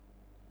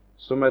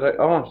som en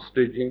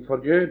avstygging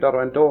for jøder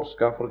og en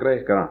dårskap for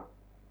grekere.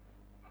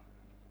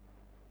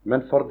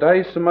 Men for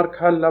de som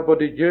kallet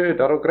både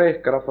jøder og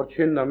grekere,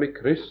 forkynner vi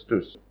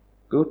Kristus,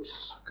 Guds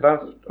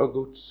kraft og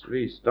Guds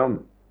visdom.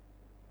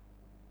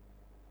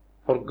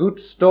 For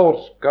Guds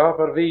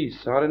dårskap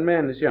visere enn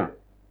menneske,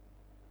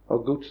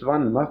 og Guds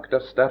vannmakt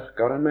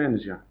sterkere enn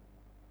menneske.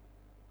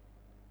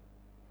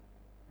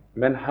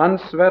 Men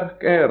hans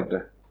verk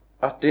det,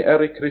 at det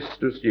i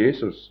Kristus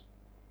Jesus,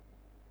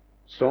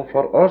 som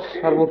for oss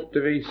har vært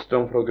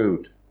visdom fra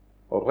Gud,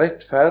 og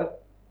rettferd,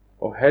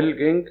 og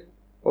helging,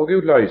 og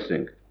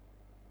utløysning,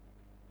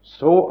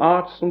 så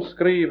at som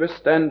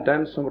skrives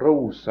den som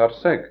roser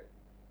seg,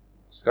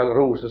 skal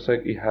rose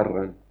seg i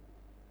Herren.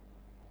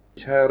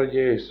 Kjære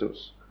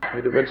Jesus,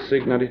 vil du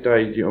velsigne ditt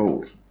eget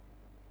ord,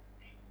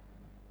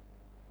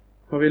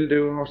 og vil du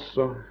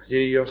også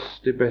gi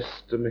oss det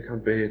beste vi kan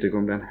be deg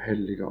om den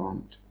hellige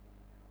ånd.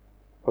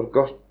 For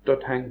godt å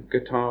tenke,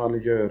 tale,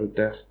 gjøre,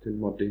 dertil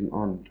må din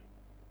ånd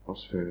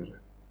oss føre.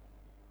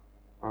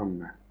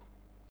 Amen.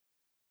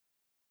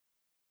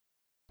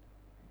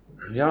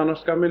 Ja, nå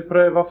skal vi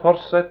prøve å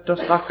fortsette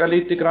å snakke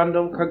litt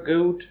om hva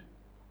Gud,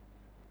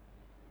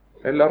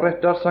 eller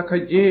rettere sagt hva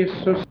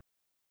Jesus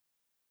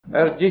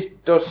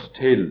gitt oss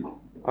til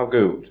av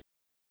Gud.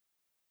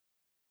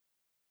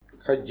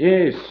 Hva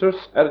Jesus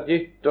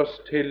gitt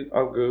oss til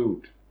av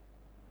Gud.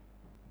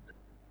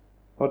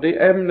 Og det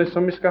emne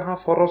som vi skal ha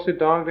for oss i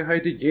dag, det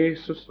heter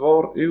Jesus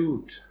vår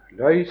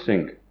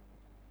utløysning.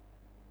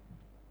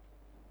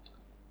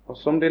 Og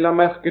som de la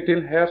merke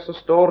til her, så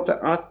står det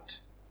at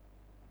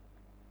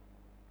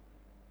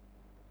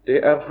det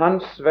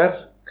hans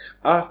verk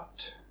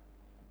at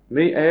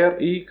vi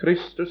i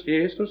Kristus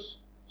Jesus,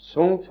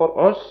 som for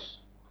oss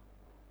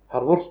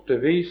har vært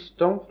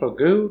visdom fra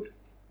Gud,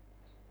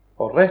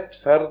 og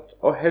rettferd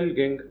og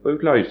helging og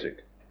utløysning.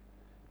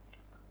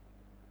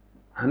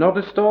 Når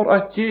det står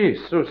at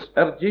Jesus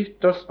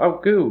gitt oss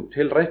av Gud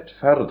til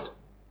rettferd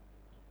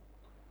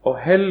og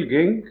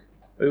helging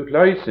og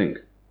utløysning,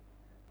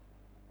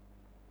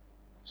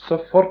 så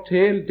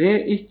fortell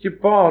det ikke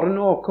bare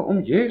noe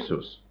om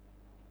Jesus,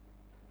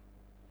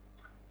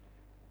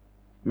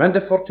 men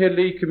det forteller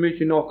like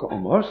mye noe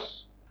om oss,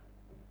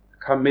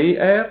 hva vi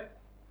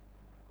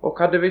og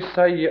hva det vil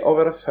si å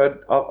være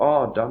født av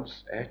Adams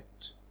ett.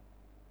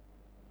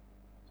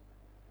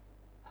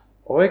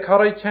 Og jeg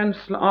har en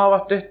kjensle av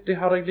at dette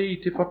har jeg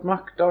lite fått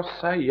makta å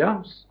si,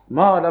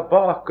 male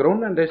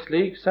bakgrunnen. Det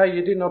slik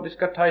sier de når de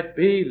skal ta et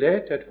bilde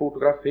til et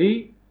fotografi,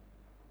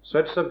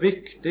 så det så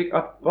viktig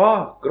at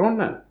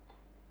bakgrunnen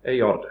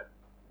i orden.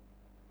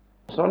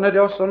 Sånn det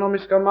også når vi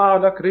skal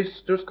male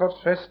Kristus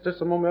korsfestet,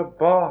 så må vi ha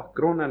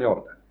bakgrunnen i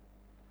orden.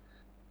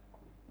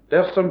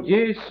 Dersom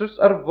Jesus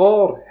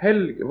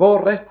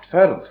vår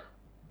rettferd,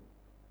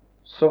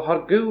 så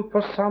har Gud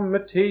på samme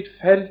tid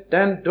felt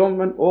den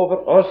dommen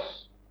over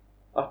oss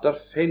at det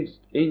finnes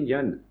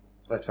ingen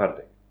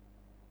rettferdig.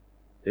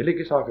 Det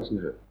ligger i sakens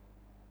natur.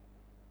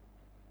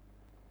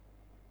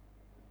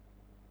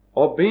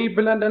 Og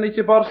Bibelen den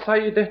ikke bare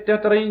sier dette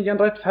at det ingen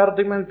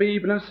rettferdig, men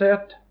Bibelen sier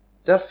at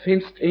det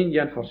finnes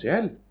ingen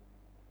forskjell.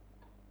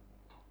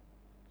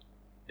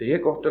 Det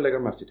godt å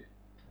legge merke til.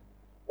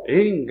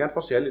 Ingen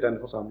forskjell i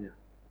denne forsamlingen.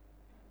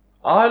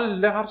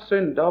 Alle har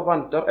syndet og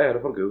vanter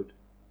ære for Gud.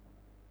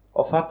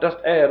 Og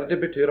fattest ære,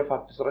 det betyr å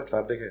fattes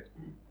rettferdighet.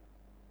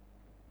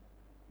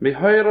 Vi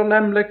hører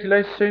nemlig til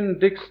ei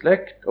syndig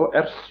slekt og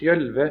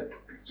sjølve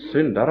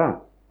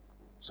syndere,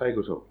 sier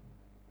Guds ord.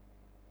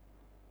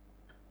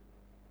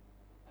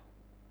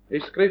 I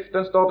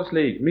Skriften står det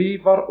slik: vi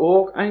var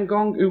òg en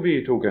gang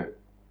uvitoge,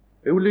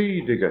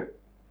 ulydige,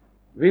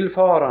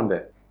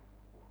 villfarende,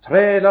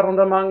 træler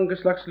under mange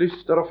slags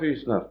lyster og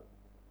fysner.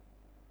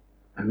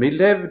 Vi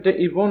levde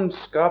i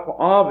vondskap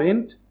og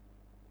avvind,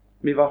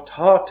 vi vart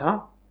hata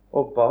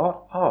og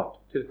bar hat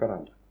til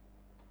hverandre.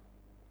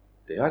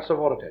 Det altså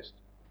vår test.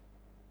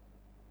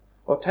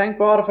 Og tenk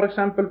bare for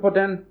eksempel på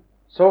den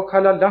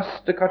såkalte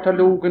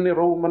lastekatalogen i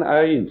Romerne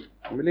 1.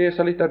 Vi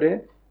leser litt av det.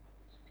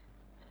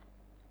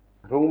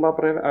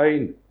 Romerbrevet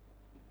 1.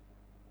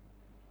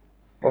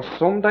 Og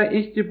som de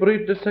ikke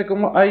brydde seg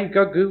om å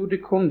eie Gud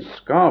i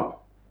kunnskap,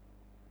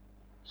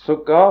 så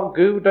gav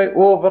Gud de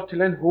over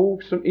til en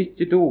hog som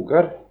ikke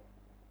duger,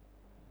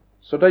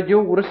 så de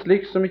gjorde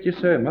slik som ikke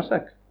sømmer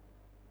seg.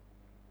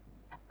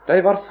 De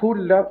var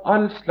fulle av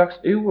all slags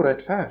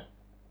urettferd,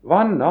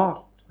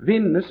 vanart,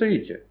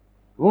 vinnesyke,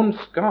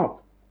 vondskap.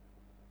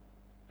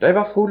 De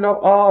var fulle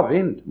av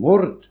avvind,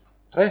 mord,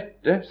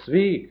 trette,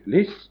 svig,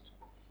 list.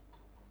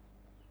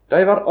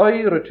 De var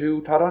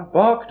øyretutere,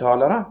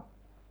 baktalere,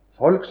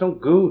 folk som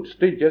Gud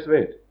stygges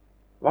ved,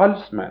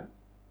 valsmenn,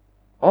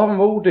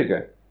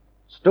 avmodige,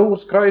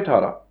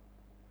 storskrøytere,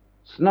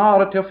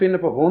 snare til å finne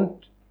på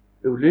vondt,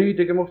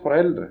 ulydige mot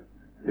foreldre,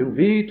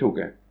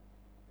 uvitoge,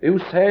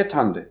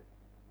 usetande,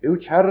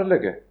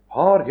 ukjærlige,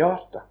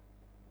 hardhjerte.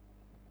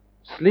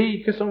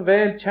 Slike som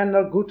vel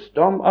kjenner Guds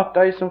dom, at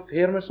de som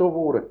fer med så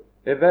vore,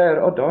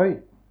 være og døy,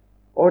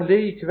 og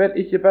likevel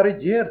ikke bare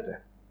gjør det,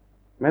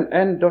 men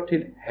enda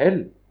til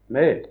hell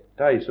med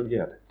de som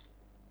gjør det.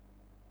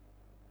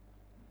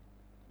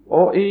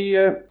 Og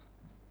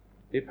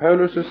i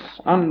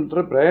Paulus'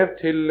 andre brev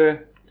til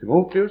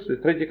Timotheus, i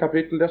 3.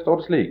 kapittel, der står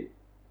det slik: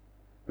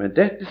 Men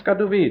dette skal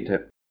du vite,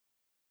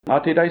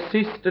 at i de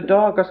siste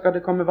dager skal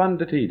det komme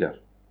vandetider.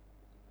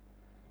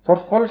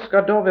 For folk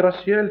skal da være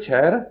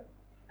sjølkjære,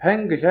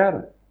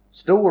 pengekjære,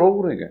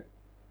 storordige,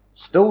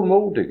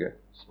 stormodige,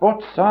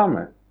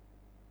 spottsomme,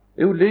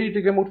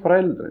 ulydige mot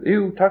foreldre,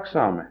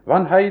 utakksame,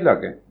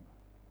 vanheilige,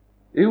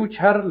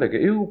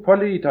 ukjærlige,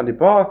 upålitelige,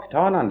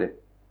 baktalende,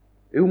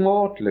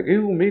 umåtelige,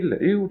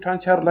 umilde, utan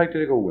kjærleik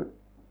til det gode,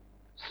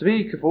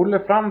 svikefulle,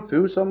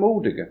 framfuse og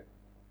modige,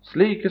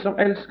 slike som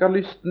elsker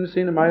lystene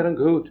sine mer enn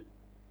Gud,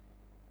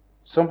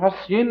 som har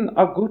skinn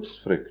av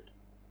Guds frykt,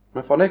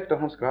 men fornekter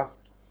hans kraft.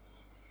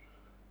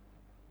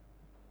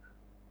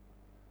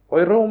 Og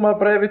i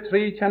Romerbrevet 3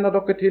 kjenner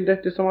dere til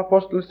dette som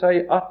apostelen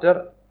sier,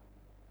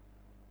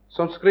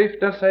 som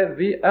Skriften sier,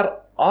 vi er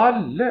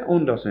alle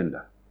under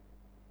synder.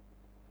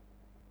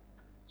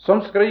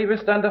 Som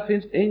skrives den, der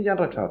finnes ingen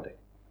rettferdig.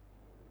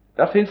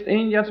 Der finnes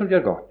ingen som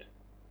gjør godt.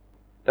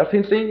 Der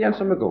finnes ingen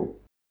som er god.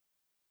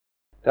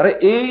 Der er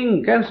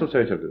ingen som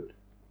søker Gud.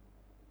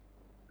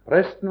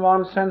 Presten var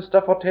en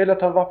Senstad forteller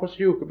at han var på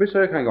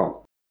sykebesøk en gang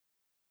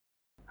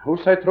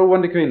hos ei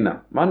troende kvinne.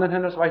 Mannen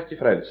hennes var ikke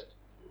frelst.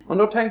 Og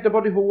nå tenkte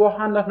både hun og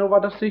han at nå var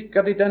det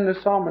sikkert i denne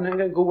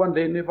sammenheng en god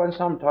anledning for en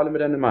samtale med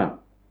denne mannen.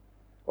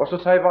 Og så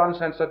sier Valen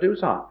Senstad, du,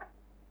 sa han,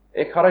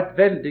 jeg har et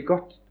veldig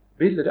godt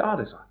bilde av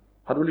det, sa han.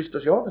 Har du lyst til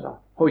å se det, sa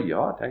han. Å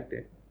ja, tenkte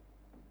jeg.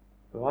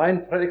 Det var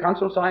en predikant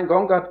som sa en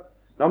gang at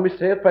når vi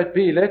ser på et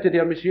bilde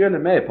der vi selv er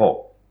med på,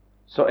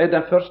 så er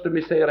den første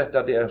vi ser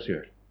etter det er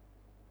selv.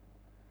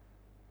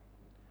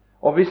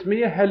 Og hvis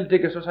vi er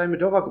heldige, så sier vi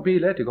da var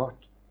bildet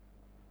godt.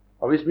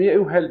 Og hvis vi er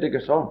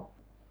uheldige, så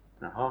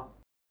jaha.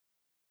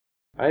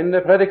 En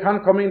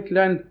predikant kom inn til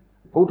en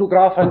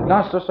fotograf en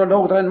plass, og så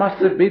lå det en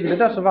masse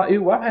bilder som var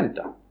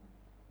uavhentet.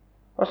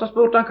 Og så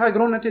spurte han hva er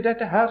grunnen til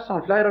dette her, sa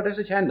han. Flere av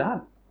disse kjente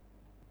han,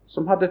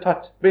 som hadde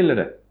tatt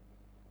bildet.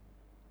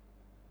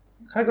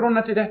 Hva er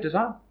grunnen til dette,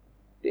 sa han?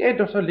 De er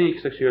da så lik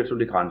seg selv som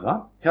de kan, sa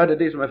han. Ja, det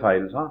er de som er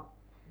feil, sa han.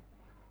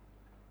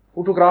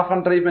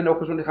 Fotografene driver med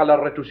noe som de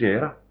kaller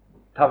retusjere.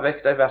 Ta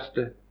vekk de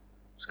verste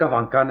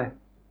skavankene.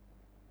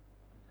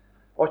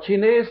 Og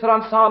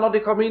kineserne sa når de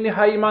kom inn i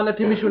heimene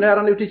til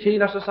misjonærene ute i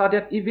Kina, så sa de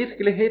at i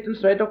virkeligheten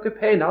så er dere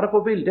penere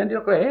på bildet enn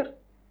dere er.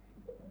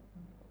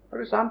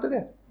 Er det sant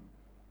det?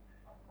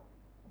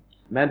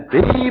 Men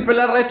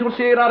Bibelen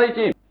retusjerer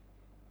ikke.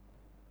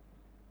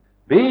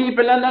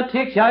 Bibelen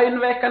tar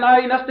ikke vekk en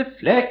eneste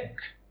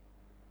flekk.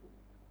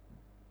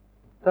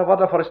 Da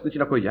var det forresten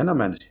ikke noe igjen av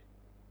mennesket.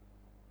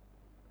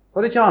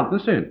 For det er ikke annet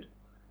enn synd.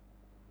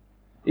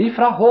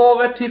 Ifra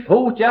hodet til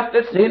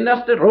fothjertets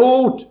innerste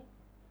rot.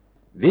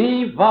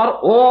 Vi var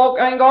òg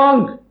en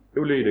gang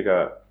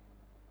ulydige.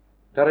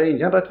 Der er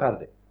ingen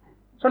rettferdig.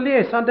 Så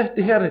leser han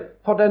dette her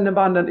for denne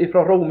mannen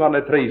ifra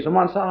Romerne 3, som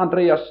han sa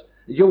Andreas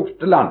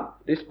Hjorteland.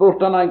 De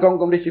spurte han en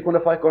gang om de ikke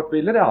kunne få et godt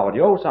bilde av det.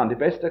 Jo, sa han, de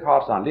beste jeg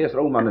har, sa han. Les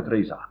Romerne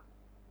 3, sa han.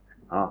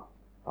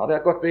 Ja, det er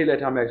et godt bilde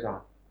til meg, sa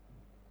han.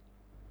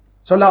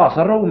 Så las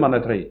han Romerne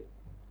 3.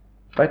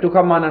 Vet du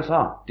hva mannen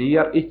sa? De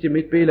er ikke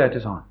mitt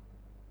bilde, sa han.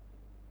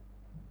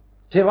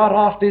 Det var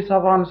rart, de sa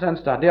Valen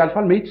Senstad. Det er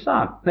iallfall mitt, sa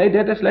han. Nei, det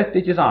er det slett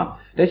ikke, sa han.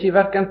 Det er ikke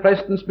hverken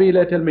prestens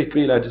bilde til mitt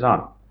bilde, sa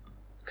han.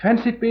 Hvem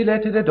sitt bilde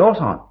til det da,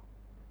 sa han?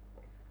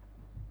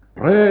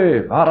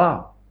 Røvere,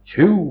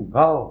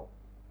 tjuver,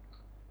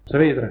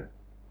 så videre.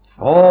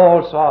 Å,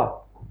 sa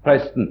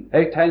presten,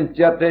 jeg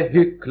tenker at det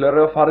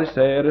hyklere og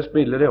fariseere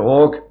spiller det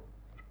òg.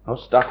 Nå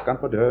stakk han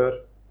på dør.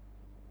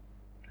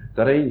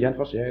 Det er ingen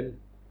forskjell.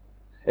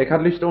 Jeg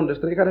hadde lyst til å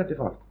understreke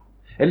dette, folk.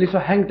 Eller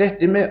så heng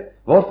dette med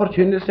vår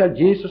forkynnelse av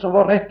Jesus som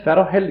var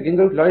rettferd og helgen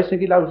og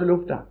utløysning i lause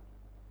lufta.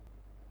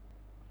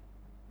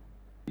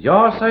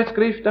 Ja, sier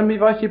Skriften, vi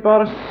var ikke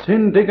bare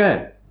syndige,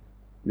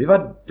 vi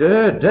var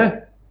døde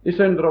i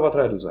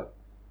synderovertredelser,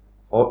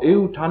 og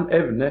uten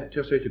evne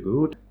til å søke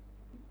Gud.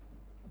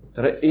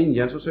 Det er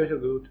ingen som søker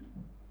Gud.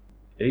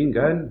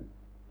 Ingen.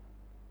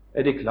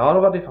 Er de klar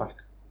over det, folk?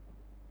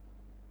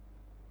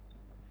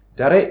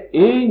 Det er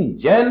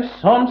ingen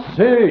som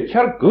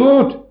søker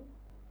Gud.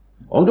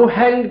 Om du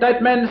hengte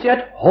et menneske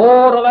et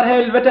hår over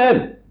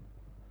helvete,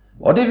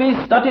 og de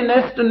visste at i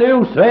neste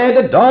nu, så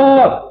er det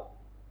der.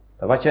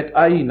 Det var ikke et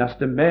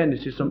eneste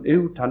menneske som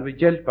uten vil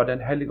hjelpe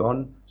Den hellige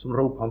ånd, som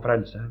roper om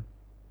frelse.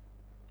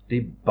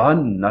 De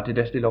banna til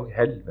dess de lå i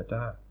helvete.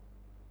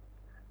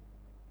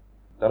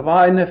 Der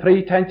var en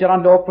fritenker,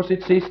 han lå på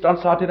sitt siste, han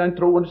sa til den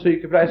troende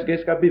sykepleiske, jeg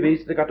skal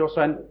bevise deg at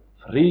også en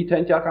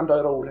fritenker kan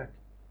dø rolig.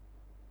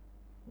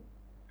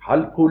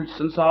 Halv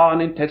pulsen, sa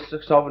han, inntil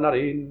seg sovner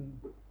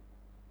inn.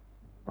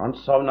 Han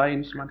sovna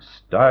inn som en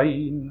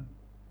stein.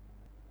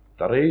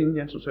 Det er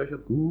ingen som søker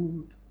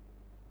Gud.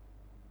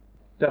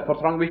 Derfor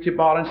trenger vi ikke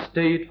bare en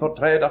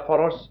stedfortreder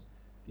for oss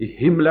i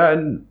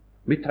himmelen.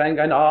 Vi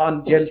trenger en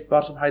annen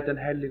hjelper som heter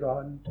Den hellige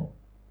ånd.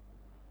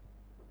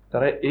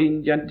 Det er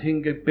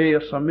ingenting jeg ber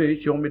så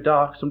mye om i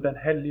dag som Den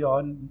hellige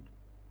ånd.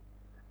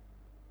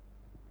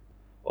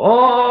 Å,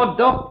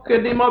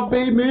 dere, de må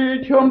be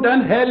mye om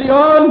Den hellige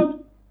ånd.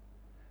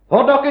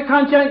 For dere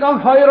kan ikke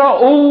engang høre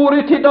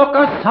ordet til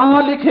deres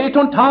salighet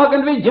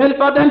unntagen ved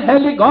hjelp av Den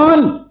hellige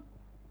ånd.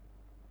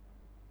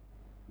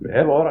 Det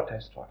er vår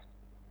attest, faktisk.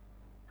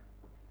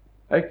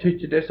 Jeg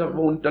tykker det er så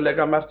vondt å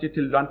legge merke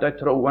til blant de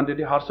troende.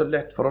 De har så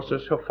lett for oss å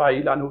se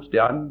feilene hos de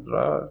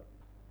andre.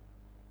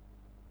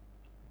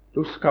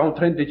 Du skal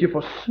omtrent ikke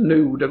få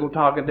snu deg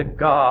unntagen det er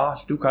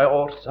galt. Du, hva er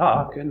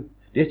årsaken?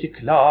 De er ikke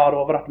klar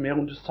over at vi er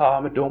under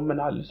samme dommen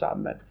alle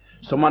sammen.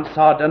 Som han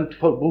sa den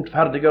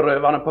botferdige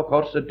røveren på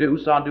korset, du,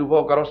 sa han, du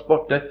våger å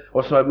spotte,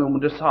 og så er vi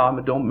under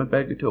samme dommen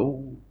begge to.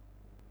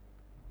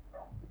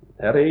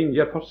 Det er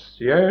ingen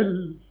forskjell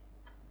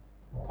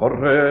på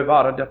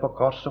røveren der på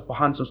korset og på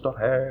han som står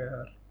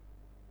her.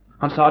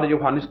 Han sa det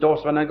Johannes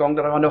Dåsvann en gang,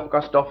 det var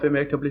noe stoff i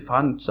meg til å bli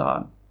fant, sa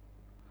han.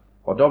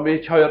 Og da vi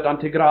kjørte han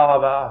til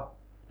grava,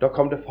 da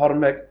kom det for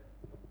meg,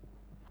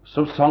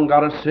 som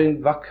sangeren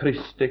syng, hva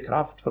Kristi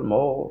kraft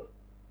formår.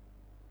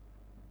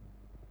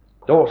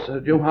 Da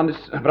Johannes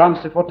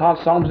Branse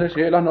fortalte seg om seg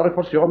selv, når jeg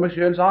får se meg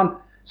selv, sa han,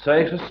 så er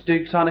jeg så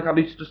stygg, sa han, jeg har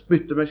lyst til å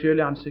spytte meg selv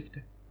i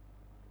ansiktet.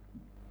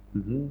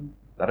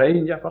 Det er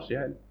ingen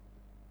forskjell.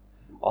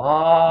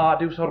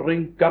 Du så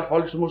rynker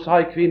folk, som hun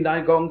sa en kvinne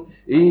en gang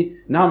i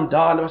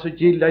Namdal, det var så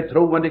gild en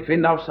troende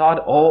kvinne, og sa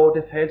det,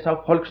 det fælt, sa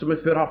folk som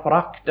jeg før har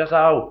foraktet,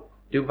 sa hun.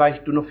 Du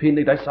vet du, nå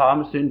finner jeg de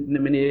samme syndene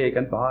i min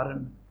egen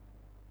barm.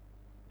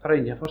 Det er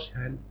ingen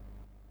forskjell.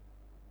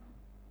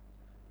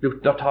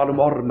 Luther taler om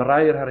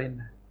ormereir her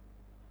inne.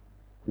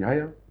 Ja,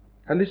 jeg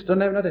har lyst til å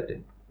nevne dette.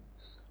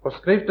 Og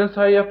Skriften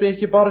sier at vi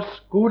ikke bare er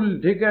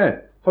skuldige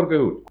for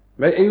Gud,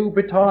 med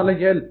ubetale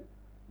gjeld,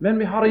 men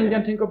vi har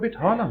ingenting å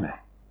betale med.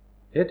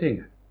 Det er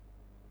tinget.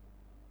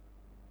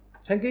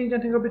 Tenk,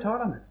 ingenting å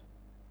betale med.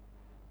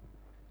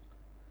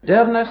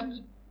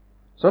 Dernest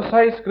så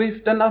sier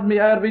Skriften at vi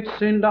er vidt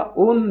synda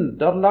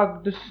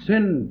underlagde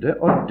synde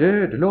og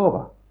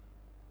dødelova.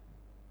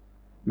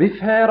 Vi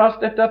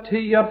færast etter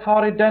tider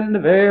far i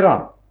denne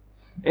verden,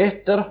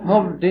 etter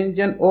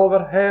hovdingen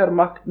over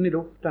hærmakten i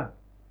lufta.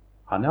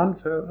 Han er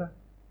anfører.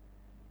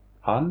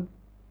 Han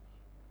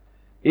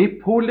i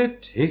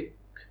politikk,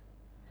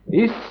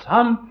 i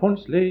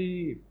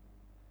samfunnsliv,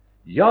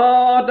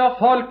 ja, da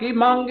folk i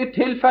mange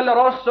tilfeller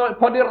også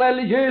på det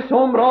religiøse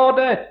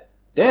området,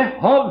 det er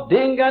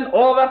hovdingen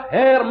over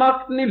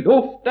hærmakten i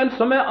luften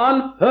som er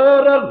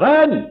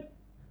anføreren.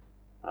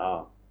 Ja,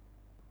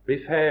 vi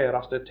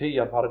færeste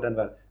tider for den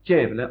verden.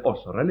 Djevelen er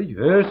også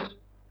religiøs.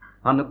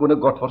 Han kunne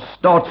gått for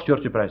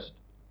statskirkeprest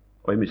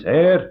og i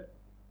misær.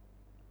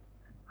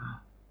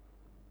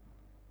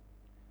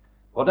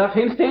 Og der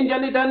finnes det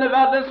ingen i denne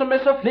verden som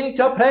er så flink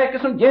til å preke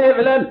som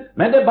djevelen,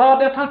 men det er bare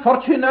det at han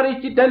forkynner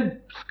ikke den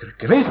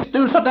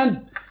Kristus og den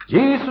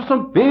Jesus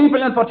som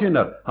Bibelen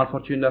forkynner. Han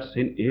forkynner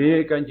sin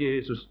egen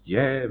Jesus,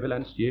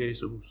 djevelens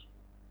Jesus.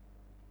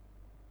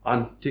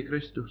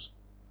 Antikristus.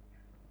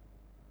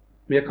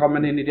 Vi er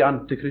kommet inn i de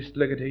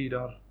antikristelige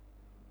tider.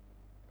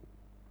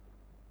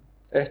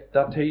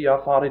 Etter tida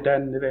far i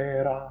denne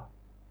verden.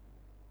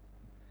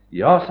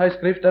 Ja, sier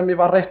Skriften, vi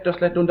var rett og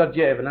slett under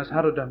djevelens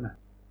herredømme.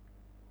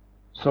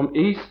 Som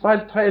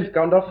Israel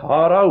trælka under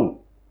farao,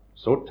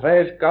 så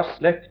trælka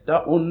slekta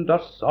under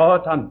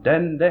Satan,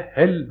 denne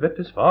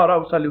helvetes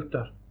farao, sa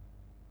Luther.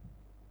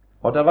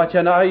 Og det var ikke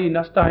en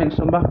eneste en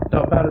som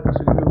makta å berge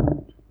seg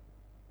ut.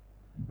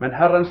 Men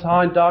Herren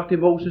sa en dag til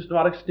Moses, nå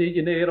har jeg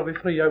stiget ned og vil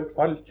fria ut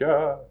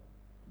folket.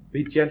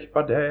 Vi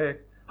hjelper deg.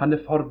 Han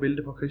er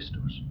forbildet på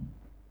Kristus.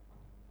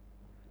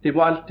 De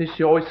må alltid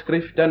se i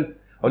Skriften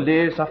og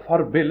lese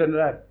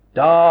forbildene.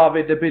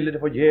 David er bildet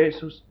på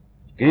Jesus.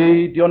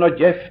 Gideon og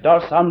Jefta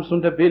og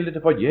Samson er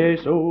bildet på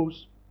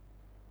Jesus.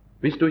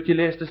 Hvis du ikke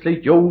leste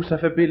slik,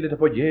 Josef er bildet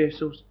på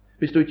Jesus.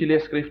 Hvis du ikke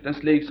leser Skriften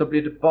slik, så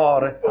blir det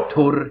bare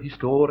torr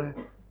historie.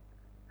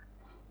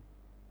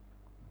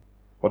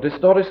 Og det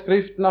står i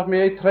Skriften at vi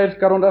er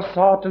trælkar under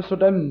Satan, så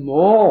de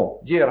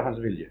må gjøre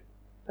hans vilje.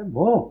 De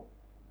må.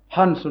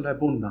 Han som de er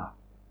bundet.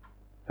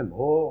 De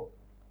må.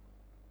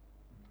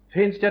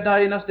 Finns det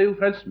det eneste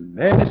ufrelst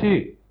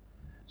menneske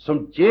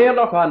som gjør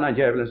noe annet enn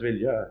djevelens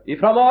vilje?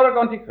 Ifra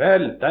morgen til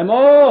kveld. De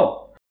må.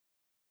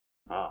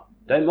 Ja,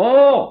 de må.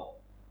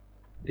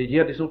 De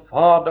gjør det som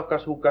far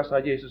deres hugga, sa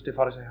Jesus til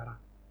fariseere.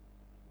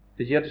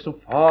 De gjør det som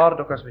far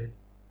deres vil.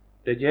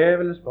 Det er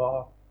djevelens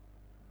barn.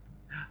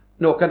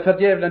 Noen får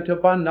djevelen til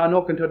å banne,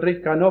 noen til å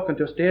drikke, noen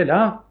til å stjele,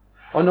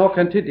 og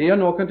noen til det, og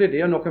noen til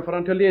det, og noen får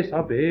han til å lese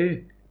og be.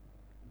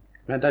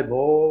 Men de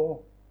må,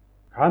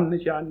 kan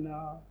ikke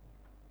annet.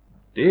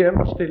 Det er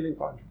vår stilling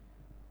for dem.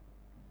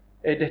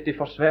 Er dette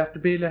for svært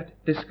bilde?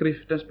 Det er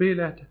Skriftens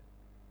bilde.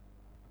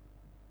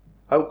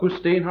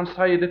 Augustin, han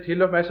sier det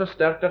til og med så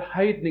sterkt at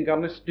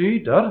heidningernes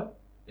dyder,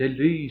 det er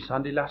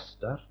lysende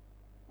laster.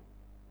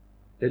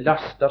 Det er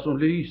laster som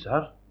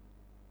lyser.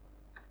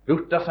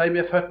 Luther sier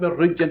vi er født med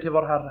ryggen til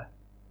vår Herre.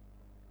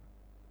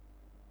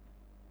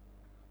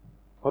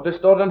 Og det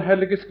står den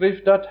hellige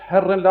Skrift at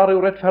Herren lar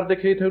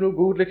urettferdigheten og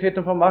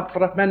godligheten få makt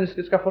for at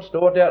mennesket skal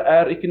forstå at det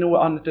er ikke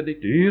noe annet enn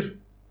et dyr.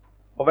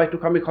 Og vet du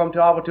hva vi kom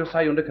til av og til å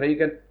si under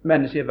krigen?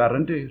 Mennesket er verre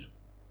enn dyr.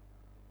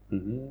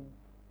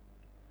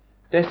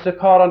 Disse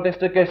karene,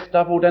 disse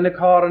Gestapo, denne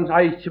karen,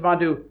 Eichmann,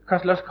 du, hva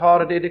slags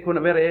kar er det? Det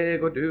kunne være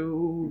jeg og du.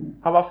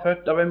 Han var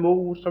født av en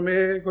mor som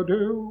jeg og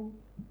du.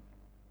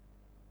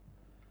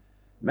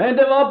 Men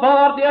det var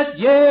bare det at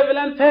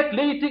djevelen fikk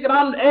lite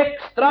grann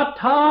ekstra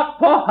tak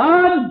på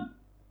han,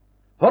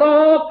 for å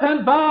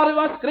åpenbare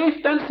hva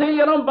Skriften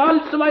sier om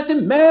alt som heter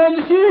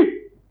menneske.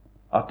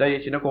 At det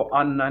ikke er noe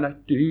annet enn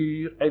et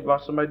dyr. Jeg var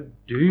som et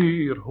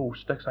dyr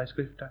hos deg, sier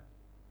Skriften.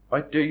 Og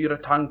et dyr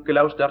er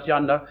tankeløst, der ikke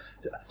annet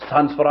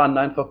sans for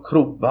annet enn for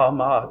krubba og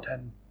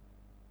maten.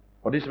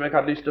 Og det som jeg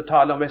hadde lyst til å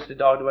tale om mest i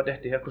dag, det var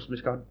dette her, hvordan vi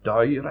skal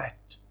dø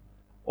rett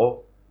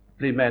og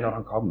bli med når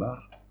han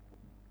kommer.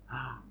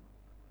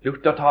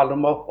 Luther taler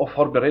om å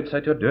forberede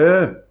seg til å dø.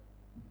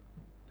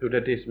 Det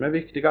er det som er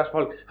viktigast,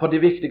 folk. For det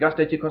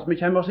viktigste er ikke hvordan vi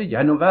kommer oss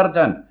igjennom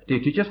verden. Det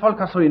er ikke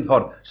folk har så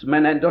innenfor.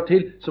 Men enda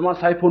til, som han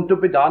sier punto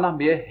bedana,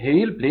 vi er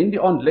helt blind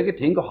i åndelige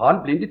ting og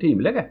halv blind i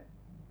timelige.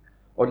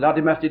 Og la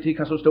de merke til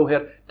hva som står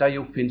her. De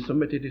er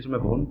oppfinnsomme til det som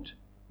er vondt.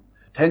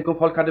 Tenk om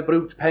folk hadde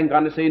brukt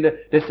pengene sine,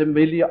 disse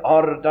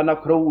milliardene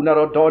av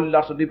kroner og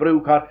dollar som de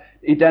bruker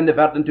i denne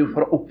verden,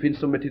 for å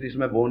oppfinnsomme til det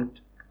som er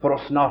vondt, for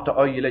å snart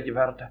øyelegge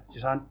verden,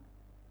 ikke sant?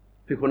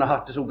 Vi kunne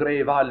hatt det så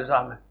greve alle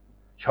sammen,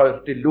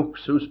 kjørt i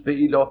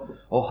luksusbil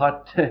og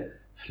hatt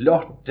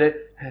flotte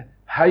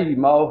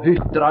heimer og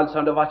hytter,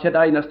 altså. Det var ikke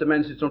det eneste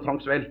mennesket som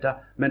trang svelte,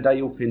 men de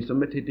er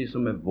oppfinnsomme til det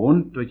som er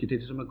vondt, og ikke til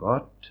det som er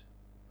godt.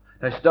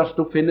 De største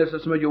oppfinnelser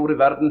som er gjort i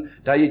verden,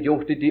 de er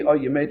gjort i de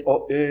øyemed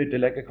å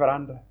ødelegge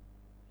hverandre.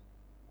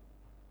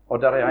 Og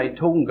der er ei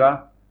tunga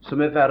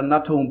som er verre enn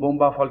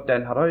atombomber, folk,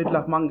 den har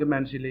ødelagt mange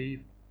menneskers liv.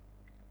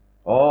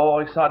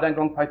 Jeg sa det en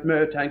gang på et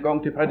møte en gang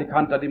til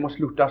predikanter, de må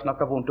slutte å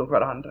snakke vondt om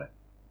hverandre.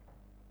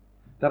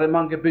 Der er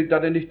mange bygder,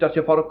 det nytter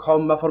ikke for å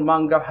komme for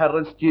mange av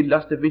Herrens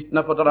gildeste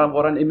vitner, for der har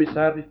vært en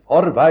emissær i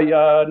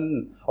forveien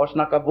og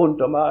snakket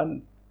vondt om han.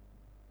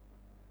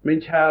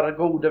 Min kjære,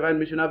 gode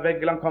venn, misjonær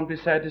Veggeland kom til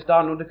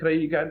Setesdalen under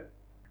krigen.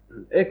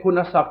 Jeg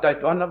kunne ha sagt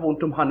et og annet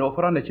vondt om han også,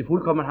 for han er ikke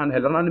fullkommen, han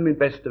heller, han er min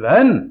beste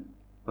venn.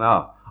 Ja,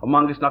 og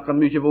mange snakker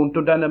mye vondt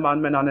om denne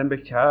mann, men han er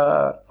meg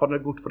kjær, for han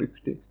er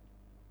godfryktig.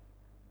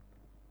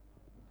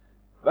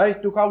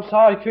 Vet du hva hun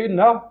sa i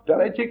kvinna? Der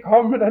er ikke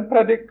kommet en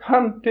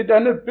predikant til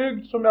denne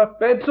bygd som jeg har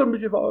bedt så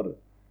mye for.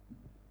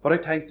 For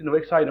jeg tenkte når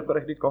jeg sier noe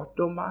riktig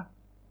godt om han.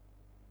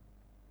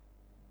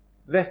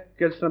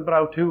 Vekkelsen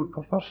brøt ut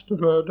på første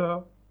møte.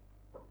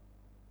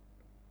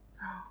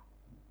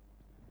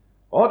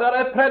 Og der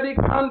er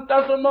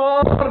predikanter som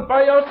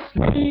arbeider og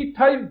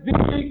sliter i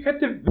vike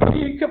etter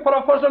vike for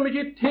å få så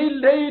mye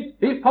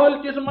tillit i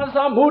folket, som han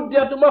sa modig,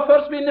 at du må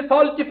først vinne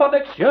folket for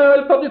deg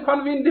selv, for du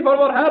kan vinne for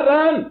vår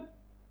Herren.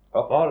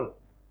 Hvorfor?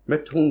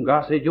 Med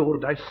tunga så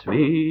gjorde de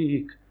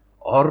svik,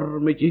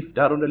 ormegift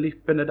der under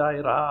lippene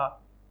deres.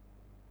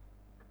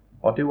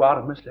 Og du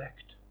arme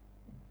slekt,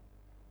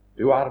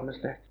 du arme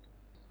slekt.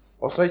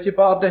 Og så ikke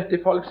bare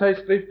dette folk, sier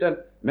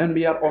Skriften, men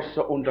vi er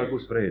også under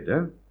Guds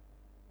vrede.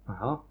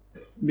 Aha.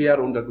 Vi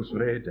er under Guds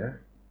vrede.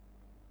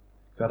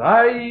 Hver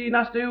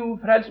eneste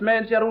ufrelst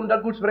menneske er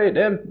under Guds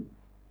vrede.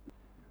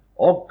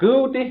 Og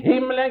Gud i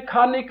himmelen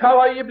kan ikke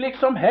ha øyeblikk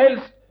som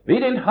helst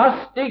ved en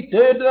hastig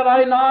død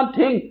eller en annen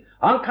ting.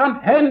 Han kan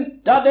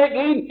hente deg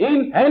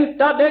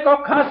innhente deg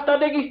og kaste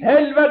deg i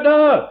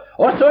helvete.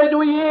 Og så er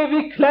du i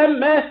evig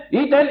klemme,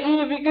 i den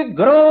evige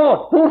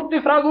gråt, bort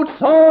ifra Guds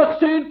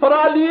åsyn for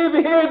all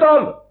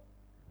evigheter.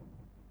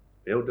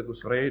 Det er under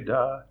Guds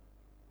vrede,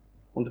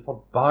 under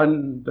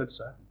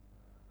forbannelse.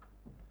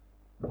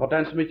 For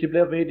den som ikke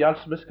blir ved i alt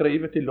som er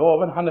skrevet i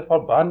loven, han er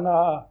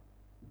forbannet.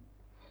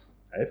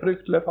 Det er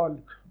fryktelige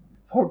folk.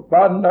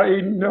 Forbannet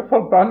inne og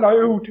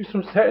forbannet ute,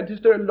 som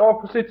Setesdøl lå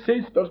på sitt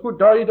siste og skulle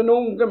dø, den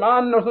unge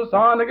mann, og så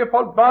sa han, jeg er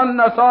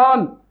forbannet, sa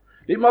han.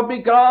 De må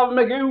begrave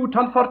meg ut,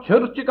 han for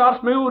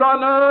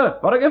kyrkjegardsmurene,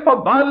 for jeg er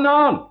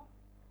forbannet.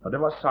 Og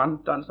det var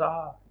sant han sa.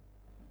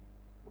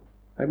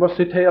 Jeg må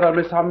sitere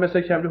med samme,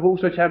 så kommer det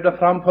hos, og kommer det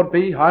fram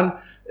forbi han.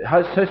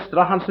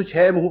 Søstra hans som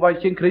kommer, hun var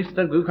ikke en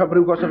kristen. Gud kan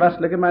bruke også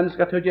verslige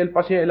mennesker til å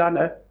hjelpe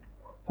sjelene.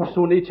 For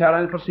så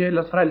nidkjærende for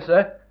sjelens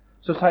frelse.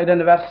 Så sier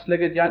denne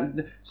verslige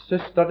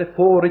søstra, det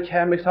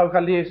forekjem, jeg sa hun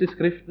kan lese i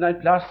Skriften en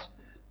plass,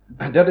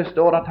 der det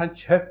står at han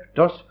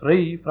kjøpte oss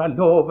fri fra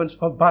lovens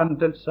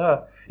forbannelse,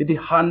 i det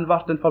han ble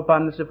en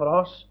forbannelse for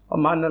oss, og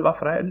mannen var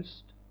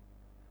frelst.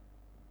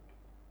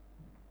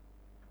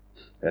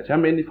 Jeg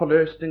kommer inn i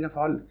forløsningen,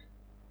 folk.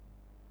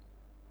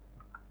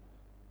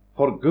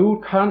 For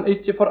Gud kan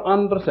ikke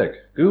forandre seg.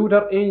 Gud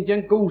er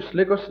ingen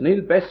godslig og snill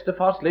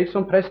bestefar, slik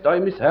som prester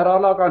i misærer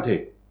lager han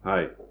til.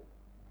 Nei.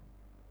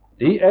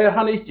 De er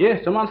han ikke,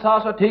 som han sa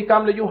så til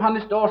gamle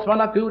Johannes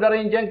Dårsvann, at Gud er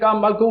ingen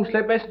gammel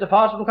godslig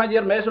bestefar som du kan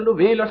gjøre med som du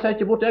vil og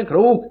sette bort i en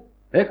krok.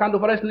 Det kan du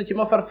forresten ikke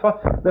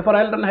med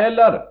foreldrene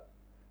heller.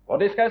 Og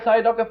det skal jeg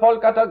si dere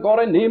folk, at det går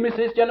en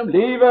nemesis gjennom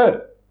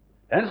livet.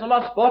 Den som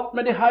har spott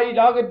med de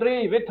heilage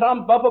drivet,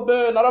 trampa på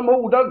bøner og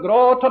moder,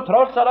 gråt og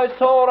tross av de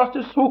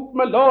såreste sukk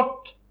med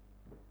lott.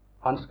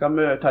 Han skal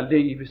møte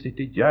livet sitt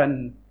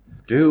igjen.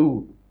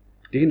 Du,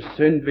 din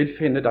synd vil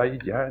finne deg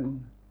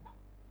igjen.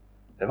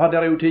 Det var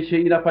der ute i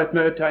Kina på et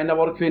møte, en av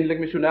våre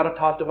kvinnelige misjonærer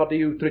talte for det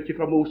uttrykket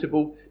fra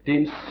Mosebok: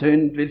 din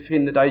synd vil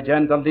finne deg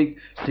igjen. Der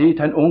sier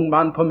til en ung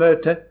mann på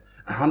møte.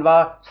 Han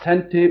var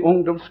sendt til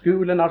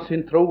ungdomsskolen av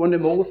sin troende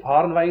mor.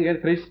 Faren var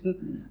ingen kristen.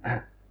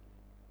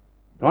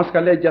 Når han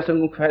skal legge seg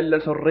om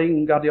kvelden, så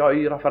ringer de av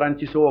øra for han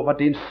ikke sover.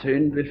 Din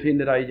synd vil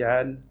finne deg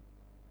igjen.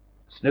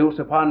 Snur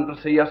seg på andre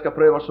siden, skal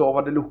prøve å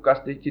sove, det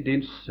lukkes ikke.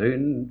 Din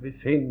synd vil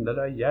finne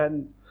deg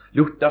igjen.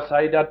 Luther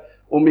sier at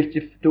om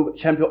ikke du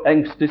kommer til å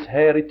engstes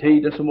her i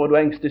tiden, så må du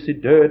engstes i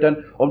døden.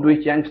 Om du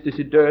ikke engstes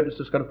i døden,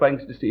 så skal du få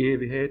engstes i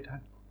evigheten.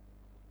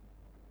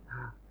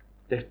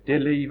 Dette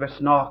er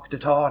livets nakne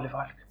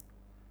talevalg.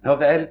 Ja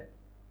vel,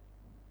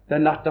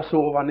 den natta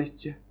sov han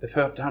ikke. Det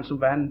førte han som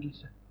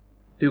vendelse.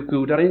 Du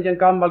Gud er ikke en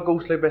gammel,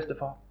 godslig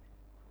bestefar.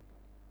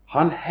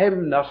 Han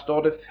hemner,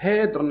 står det,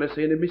 fedrene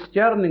sine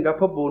misgjerninger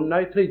på bunnen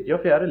i 3.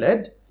 og 4.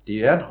 ledd. De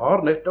er en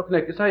hard nøtt å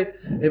knekke seg,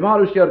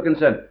 Marius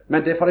Jørgensen.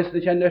 Men det er forresten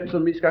ikke en nøtt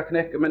som vi skal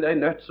knekke, men det er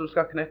en nøtt som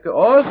skal knekke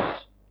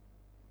oss.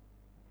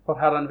 For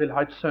Herren vil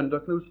ha et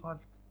sønderknust folk.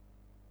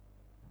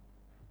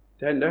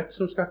 Det er en nøtt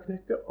som skal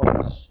knekke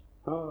oss.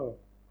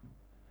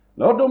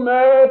 Når du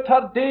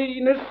møter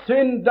dine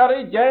synder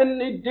igjen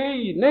i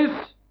dines,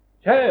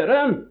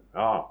 kjære,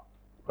 ja,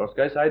 da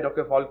skal jeg si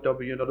dere folk, da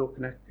begynner du å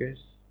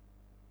knekkes.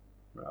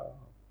 Ja.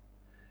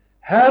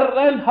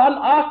 Herren, han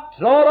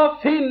akter å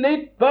finne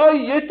et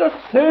bøyet og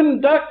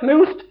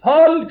syndaknust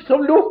folk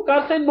som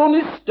lukker sin munn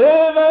i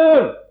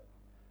støvet.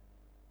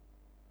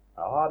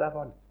 Ja, det er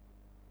folk.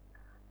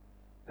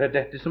 Det er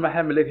dette som er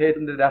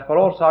hemmeligheten. Det er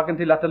derfor årsaken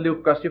til at det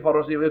lukkes ikke for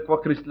oss i hva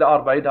kristelig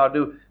arbeid har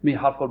du. Vi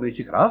har for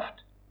mye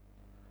kraft.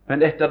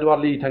 Men etter du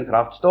har liten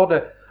kraft, står det,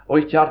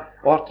 og ikke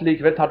har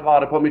likevel tatt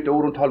vare på mitt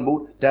ord om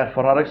tålmod,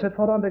 derfor har jeg sett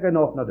foran deg en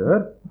åpnet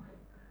dør.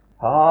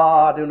 Det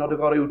er når du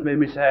går ut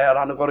med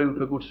misæren og går ut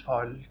med Guds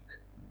folk,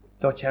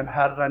 da kommer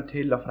Herren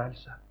til å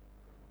frelse.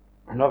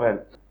 Nå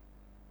vent.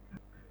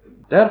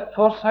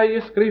 Derfor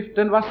sier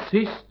Skriften var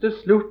siste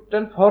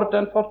slutten for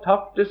den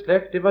fortapte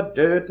slekt, det var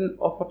døden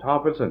og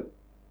fortapelsen.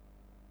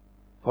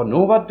 For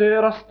nå var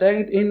døra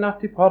stengt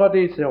innat i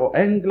paradiset, og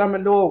engler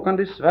med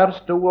lågende sverd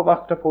sto og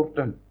vakta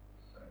porten.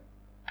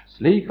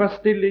 Slik var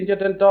stillingen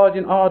den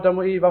dagen Adam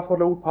og Eva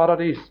forlot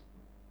paradis,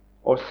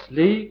 og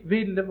slik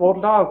ville vår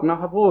lagna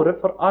ha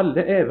vært for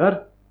alle ever,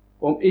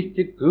 om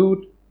ikke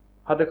Gud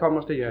hadde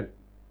kommet til hjelp.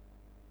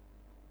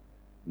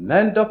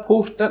 Men da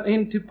porten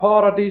inn til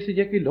paradiset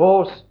gikk i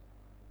lås,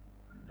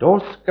 da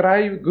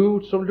skrev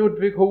Gud, som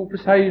Ludvig Hope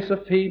sier så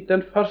fint,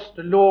 den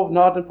første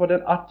lovnaden på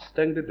den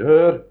attstengte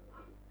dør: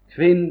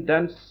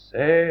 kvinnens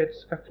sæd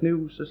skal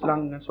knuse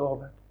slangens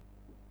over.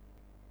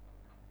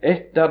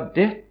 Etter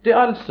dette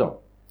altså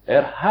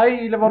er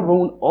hele vår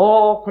vond,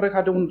 hvor jeg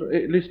hadde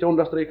lyst til å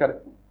understreke det,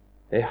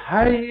 er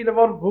hele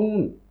vår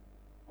vond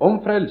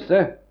om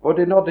frelse,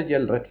 både når det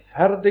gjelder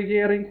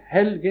rettferdiggjøring,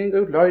 helging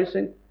og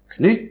utløysning,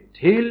 knytt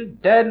til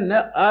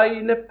denne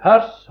ene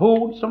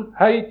person som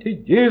heter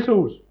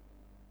Jesus.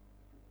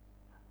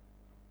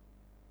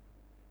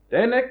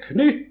 Den er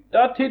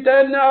knyttet til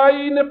denne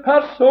ene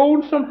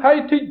person som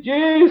heter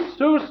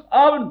Jesus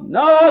av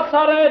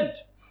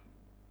Nazaret,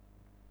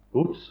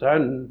 Guds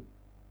sønn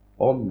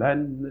og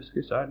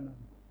menneskesønnen.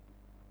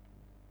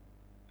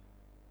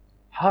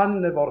 Han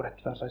er vår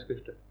rettferd, sier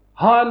Skriften.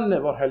 Han er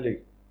vår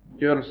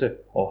helliggjørelse,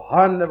 og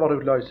han er vår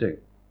utløsning.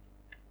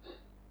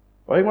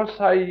 Og jeg må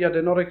si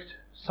det når jeg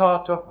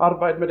satt og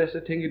arbeidet med disse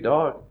ting i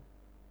dag,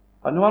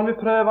 at nå har vi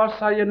prøvd å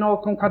si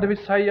noe om hva det vil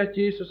si at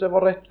Jesus er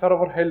vår rettferd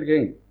og vår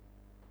helging.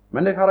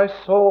 Men jeg har en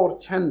sår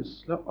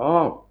kjensle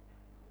av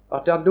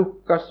at det har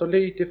lukket så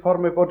lite for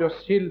meg både å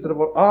skildre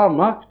vår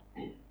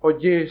avmakt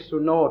og Jesu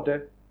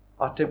nåde,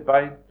 at det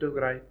beint og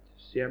greit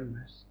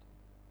skjemmes.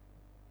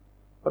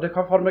 Og det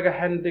kan for meg en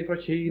hending fra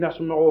Kina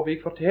som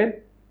Åvik forteller,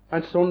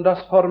 en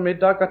søndags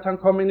formiddag at han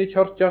kom inn i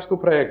kyrkja og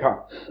skulle preke.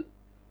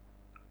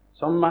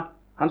 Som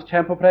han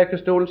kommer på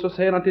prekestolen, så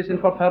ser han til sin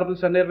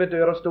forferdelse ned ved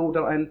døra stod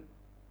der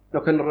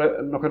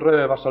noen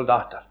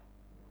røversoldater.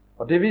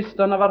 Og det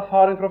visste han av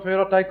erfaring fra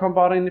før, at de kom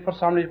bare inn i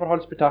forsamlingen for å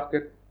holde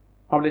spetakkel.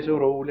 Han ble så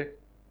urolig.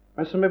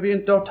 Men som jeg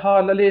begynte å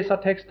tale, lese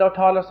tekster og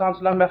tale, så han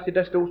så la merke til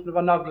de stod som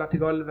var naglet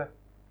til gulvet.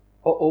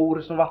 Og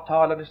ordet som var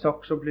tale, det så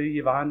som bly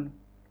i vann.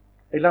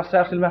 Jeg la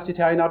særskilt merke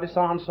til en av de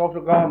sa han så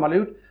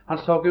gammel ut. Han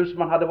så ut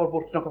som han hadde vært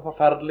borte noe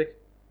forferdelig.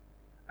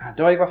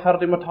 Da jeg var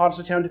ferdig med å tale,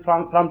 så kom de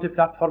fram til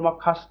plattformen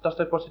og kastet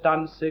seg på sitt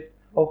ansikt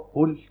og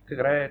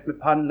hulkegret med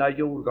panna i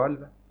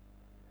jordgulvet.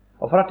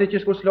 Og for at det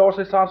ikke skulle slå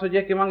seg, sa han, så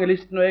gikk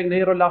evangelisten og jeg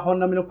ned og la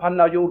hånda mellom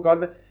panna og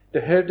jordgulvet.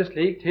 Det høvde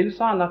slik til,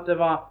 sa han, at det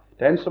var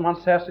den som han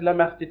særskilt la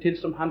merke til,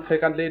 som han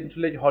fikk anledning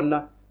til å legge hånda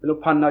mellom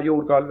panna og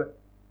jordgulvet.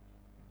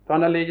 Da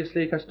han har ligget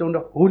slik en stund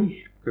og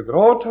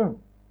hulkegråte.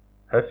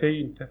 Det er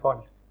fint, det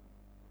folk.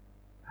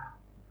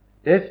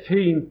 Det er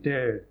fint,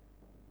 det.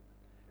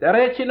 Det er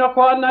ikke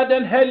noe annet enn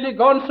Den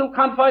hellige ånd som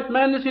kan få et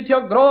menneske til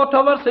å gråte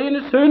over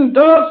sine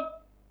synder.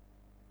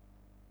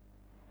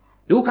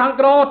 Du kan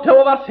gråte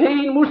over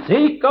fin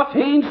musikk og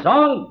fin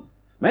sang,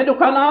 men du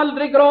kan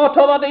aldri gråte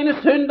over dine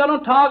synder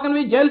om tagen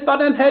ved hjelp av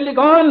Den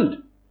hellige ånd.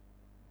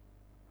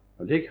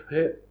 Og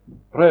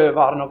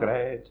røveren og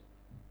græd.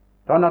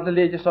 Da han hadde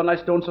ligget sånn en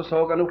stund,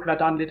 så han opp med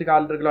et annet til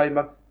aldri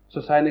glemmer.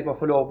 Så sier han, jeg må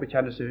få lov å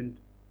bekjenne synd.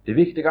 Det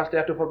viktigste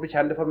er at du får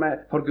bekjenne for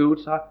meg, for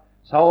Gud,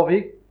 sa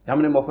Åvik. Ja,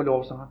 men jeg må få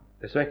lov, sa han.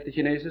 Det svekte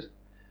kinesisk.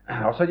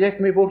 Og så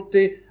gikk vi bort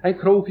i en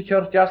krok i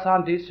kjørkja, sa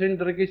han. De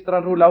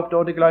synderegistrene rullet opp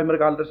da, de glemmer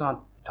jeg aldri, sa han.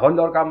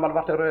 12 år gammel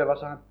ble jeg røver,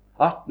 sa han.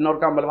 18 år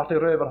gammel ble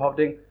jeg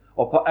røverhovding.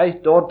 Og på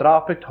 1 år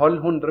drap jeg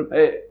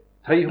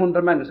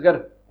 300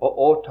 mennesker,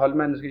 og 12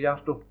 mennesker i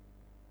hjertet,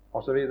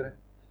 og så videre.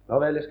 Nå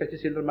vel, jeg skal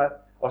ikke skildre mer.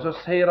 Og så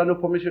ser han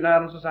opp på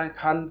misjonæren, og så sier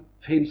han,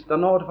 finnes det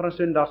nåde for en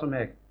synder som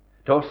meg?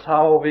 Da sa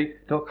vi,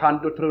 da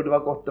kan du tro det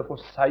var godt å få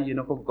si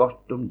noe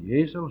godt om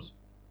Jesus.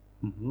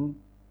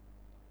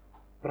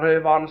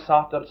 Røveren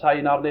satt der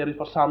senere nede i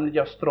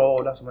forsamlingen og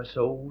strålet som en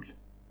sol.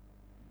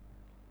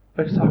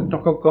 Fikk sagt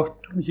noe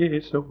godt om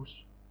Jesus.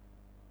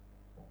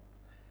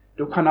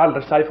 Du kan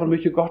aldri si for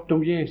mye godt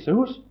om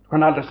Jesus. Du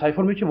kan aldri si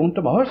for mye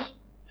vondt om oss.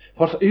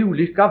 For så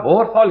ulykka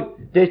vår folk,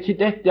 det er ikke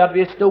dette at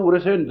vi er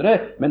store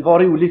syndere, men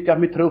vår ulykka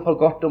at vi tror for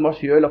godt om oss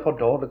selv og for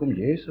dårlig om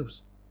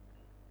Jesus.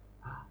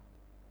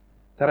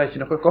 Det er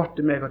ikke noe godt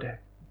i meg og deg.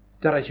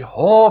 Det er ikke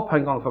håp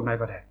engang for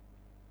meg og deg.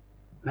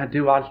 Men det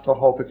er jo alt for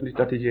håpet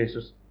knyttet til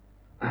Jesus.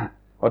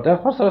 Og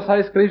derfor så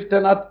sier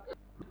Skriften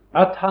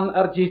at han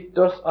er gitt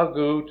oss av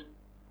Gud.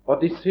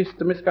 Og det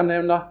siste vi skal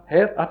nevne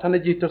her, at han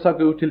er gitt oss av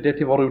Gud til det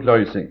til vår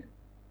utløysning.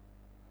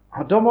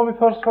 Og da må vi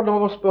først få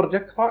lov å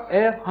spørre, hva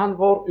er han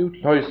vår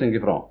utløysning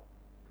ifra?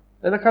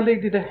 Eller hva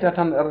ligger i dette at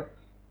han er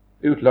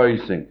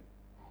utløysning?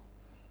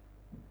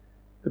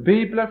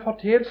 Bibelen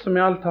forteller, som vi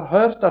alt har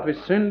hørt, at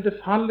hvis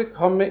syndefallet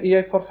kommer i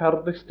en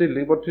forferdelig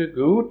stilling både til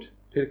Gud,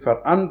 til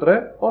hver andre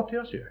og til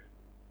oss selv.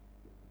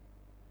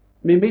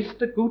 Vi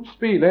mistet Guds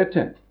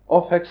bilde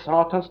og fikk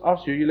Satans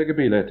avskyelige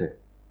bilde.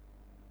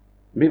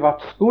 Vi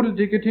var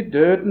skuldige til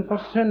døden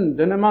for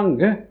syndene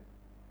mange,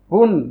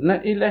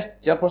 bundne i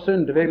lettjer på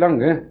syndeveg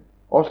lange,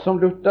 og som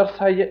Luther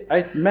sier,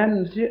 et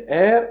menneske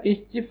er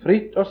ikke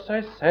fritt og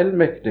seg selv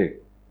mektig,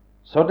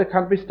 så det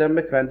kan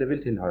bestemme hvem det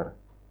vil tilhøre.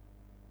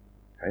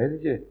 Er det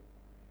ikke?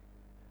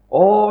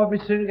 Og vi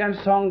synger en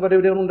sang, og det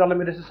er jo det underlige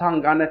med disse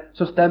sangene,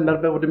 som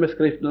stemmer både med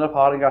Skriften og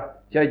erfaringer.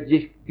 Jeg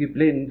gikk i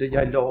blinde,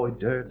 jeg lå i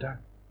døden,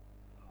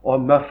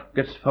 og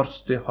mørkets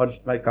første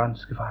holdt meg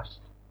ganske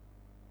fast.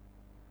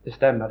 Det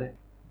stemmer det.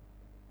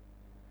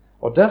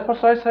 Og derfor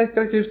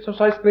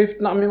sier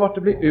Skriften at vi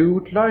måtte bli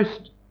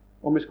utløst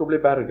om vi skulle bli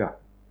berget.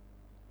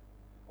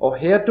 Og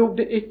her tok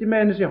det ikke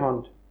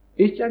menneskehånd,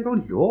 ikke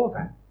engang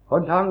loven,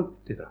 og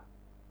langt ifra.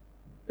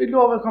 I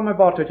loven kommer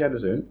bare til å kjenne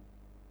synd.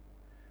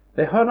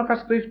 Det hører noe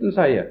Skriften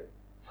sier.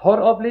 For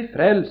å bli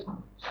frelst,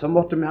 så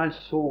måtte vi ha en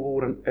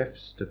soren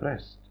øverste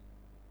prest.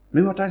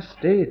 Vi måtte ha en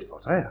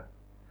stedfortreder.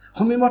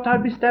 Og vi måtte ha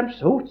en bestemt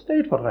sort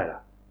stedfortreder.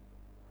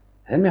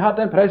 Vi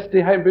hadde en prest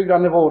i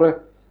heimbygdene våre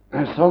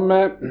som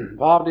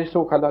var de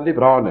såkalte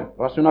liberale,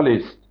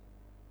 rasjonalist.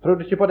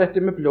 Trodde ikke på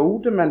dette med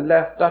blodet, men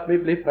lærte at vi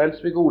blir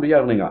frelst ved gode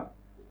gjerninger.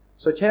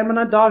 Så kommer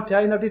han en dag til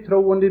en av de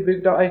troende i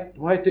bygda,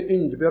 hun heter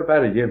Jon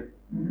Berg,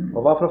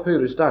 og var fra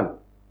Fyresdal.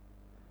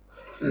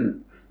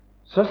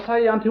 Så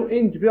sier han til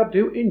Ingebjørg,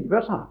 du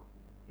Ingebjørg, sa han,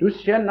 du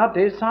skjønner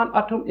det, sa han,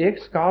 at om jeg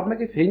skar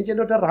meg i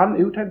fingeren og det rann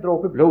ut en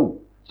dråpe blod,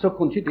 så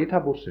kunne ikke det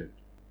ta bort synd.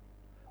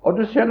 Og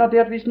du skjønner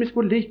det at hvis vi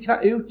skulle likne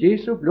ut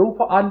Jesu blod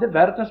for alle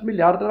verdens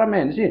milliarder av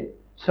mennesker,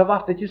 så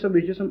var det ikke så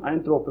mye som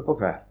en dråpe på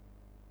hver.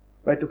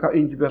 Vet du hva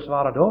Ingebjørg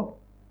svarer da?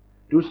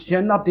 Du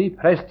skjønner det,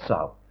 prest,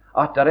 sa,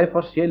 at det er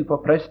forskjell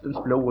på prestens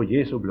blod og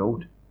Jesu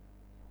blod.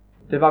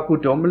 Det var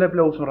guddommelig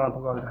blod som rann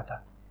på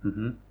Golgata.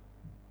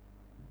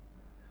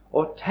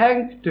 Og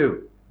tenk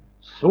du,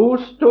 så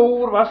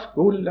stor var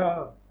skulda,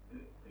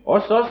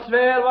 og så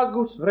svær var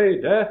Guds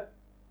vrede,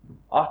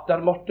 at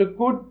der måtte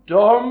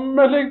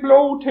guddommelig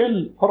blod til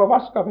for å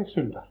vaske vekk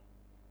synder.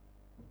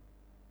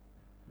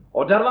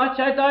 Og der var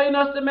ikke et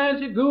eneste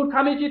menneske. Gud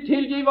kan ikke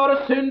tilgi våre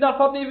synder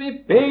fordi vi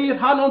ber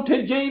han om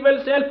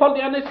tilgivelse, eller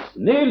fordi han er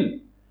snill,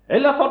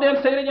 eller fordi han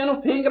ser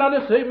gjennom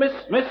fingrene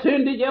med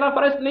synd. Det gjør han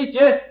forresten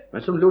ikke.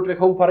 Men som Ludvig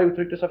Hopar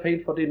uttrykte så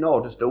fint, fordi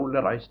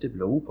nådestolen reiste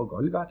blod på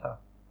Golgata.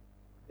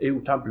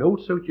 Uten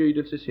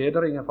blodsutgytelse skjer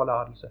det ingen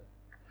forlatelse.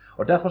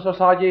 Og derfor så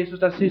sa Jesus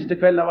den siste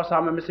kvelden han var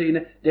sammen med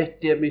sine,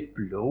 dette er mitt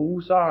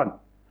blod, sa han,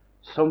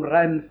 som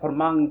renner for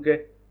mange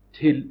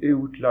til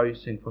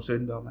utløsning for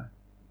synderne.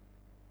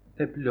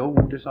 Det er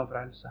blodet som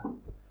frelser.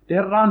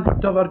 Det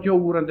rant over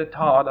jorden, det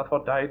taler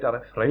for deg, der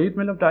er fred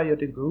mellom deg og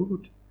din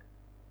Gud.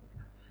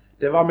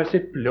 Det var med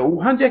sitt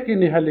blod han gikk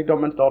inn i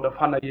helligdommen, står det,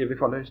 for han er evig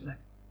forløsning.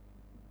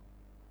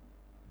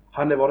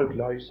 Han er vår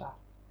utløser.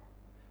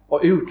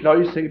 Og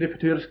utløsning, det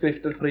betyr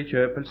Skriften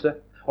frikjøpelse.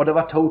 Og det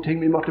var to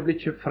ting vi måtte bli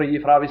kjøpt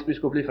fri fra hvis vi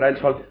skulle bli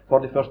frelst. For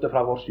det første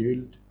fra vår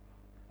skyld.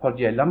 For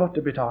gjelda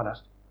måtte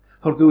betales.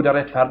 For Gud er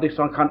rettferdig,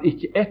 så han kan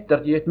ikke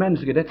ettergi et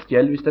menneske dets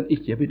gjeld hvis den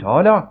ikke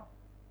betaler.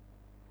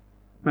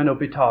 Men å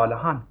betale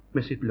han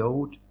med sitt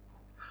blod.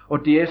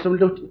 Og det som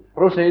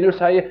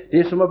Rosenius sier, det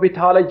er som å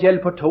betale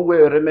gjeld på 2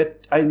 øre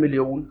med 1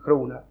 million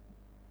kroner.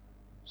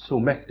 Så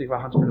mektig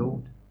var hans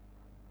blod.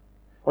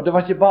 Og det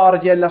var ikke bare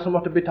gjelda som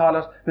måtte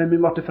betales, men vi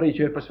måtte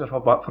frikjøpes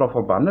fra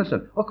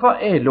forbannelsen. Og hva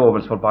er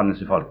lovens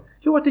forbannelse, folk?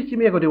 Jo, at ikke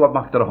meg og du har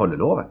makter å holde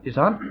loven, ikke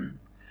sant?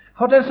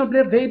 For den som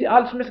blir ved i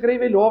alt som er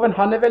skrevet i loven,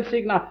 han er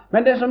velsignet.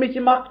 Men den som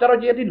ikke makter å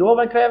gjøre de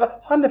loven krever,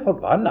 han er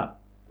forbannet.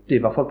 Det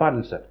var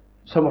forbannelsen.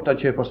 Så måtte han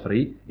kjøpe oss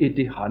fri i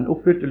det han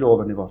oppfylte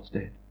loven i vårt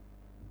sted.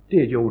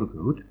 Det gjorde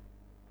Gud.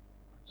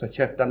 Så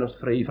kjøpte han oss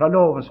fri fra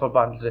lovens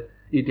forbannelse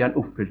i det han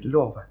oppfylte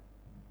loven.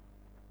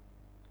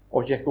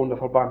 Og gikk under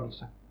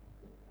forbannelse.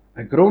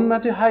 Men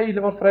grunnen til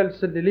hele vår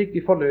frelse, det ligger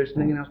i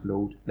forløsningen av hans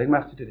blod. Legg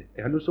merke til det.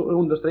 Jeg har lyst til å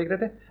understreke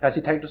dette. Jeg har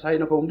ikke tenkt å si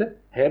noe om det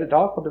her i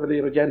dag, for det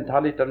vil å gjenta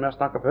litt av det vi har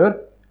snakket før.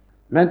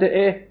 Men det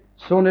er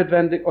så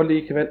nødvendig å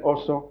likevel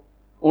også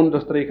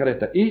understreke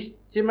dette.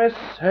 Ikke med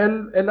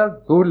sølv eller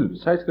gull,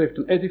 sier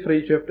Skriften, er de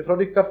frikjøpte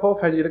fra dykker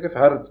forfengelige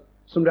ferd,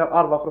 som de har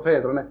arvet fra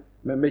fedrene,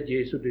 men med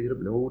Jesu dyre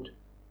blod.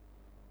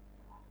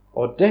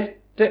 Og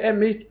dette er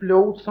mitt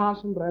blod, sa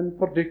han, som brenner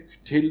for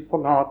dykk til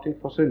forlating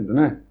for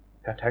syndene.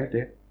 Jeg har tenkt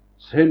det.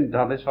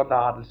 Syndernes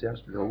forlatelse i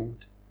hans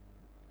blod.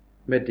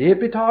 Med det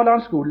betaler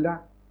han skulda,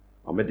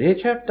 og med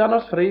det kjøpte han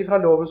oss fri fra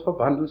lovens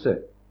forbannelse.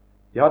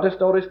 Ja, det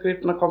står i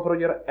Skriften han kom for å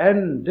gjøre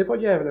ende på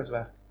djevelens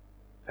verk.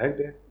 Tenk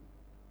det.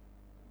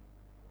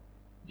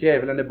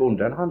 Djevelen er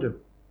bonden, han, du,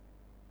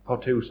 for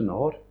 1000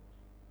 år.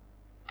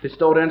 Det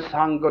står i en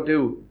sang, og du,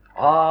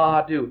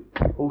 du,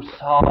 o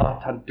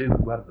Satan, du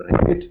er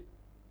vred,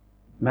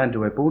 men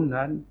du er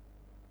bonden.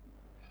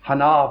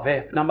 Han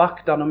avvæpner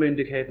maktene og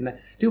myndighetene.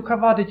 Du, hva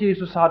var det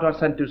Jesus sa da han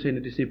sendte ut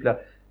sine disipler?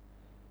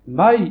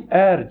 Meg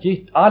er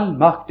gitt all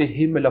makt i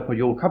himmel og på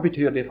jord. Hva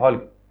betyr det,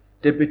 folk?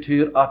 Det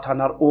betyr at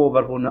han har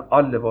overvunnet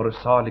alle våre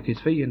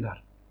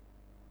salighetsfiender.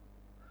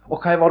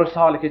 Og hva er våre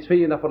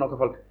salighetsfiender for noe,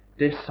 folk?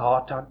 Det er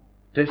Satan,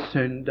 det er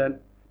synden,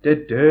 det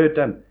er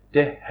døden,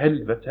 det er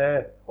helvete,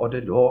 og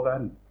det er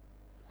loven.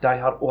 De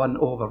har han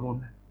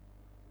overvunnet.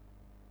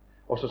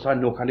 Og så sa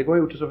han, nå kan de gå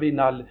ut og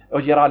vinne alle,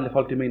 og gjøre alle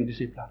folk til mine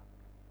disipler.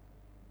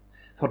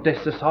 For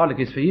disse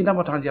salighetsfiender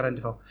måtte han gjøre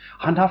ende for.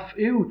 Han har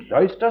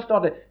utløst oss,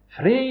 står det,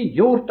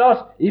 frigjort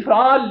oss ifra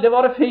alle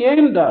våre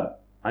fiender.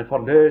 Han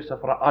forløser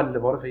fra alle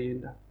våre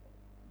fiender.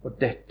 Og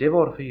dette er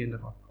våre fiender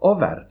for.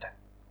 Og verden.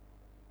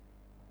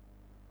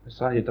 Det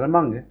sier det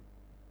mange.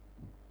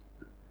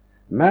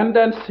 Men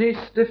den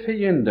siste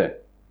fiende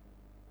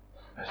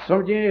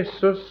som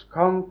Jesus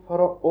kom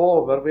for å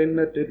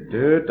overvinne, det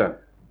døden.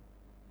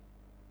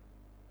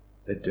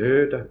 Det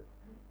døden.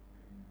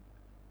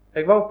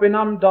 Jeg var oppe i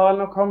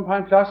Namdalen og kom på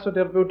en plass, og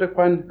der bodde jeg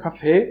på en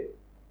kafé.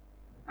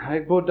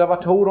 Det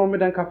var 2 rom i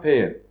den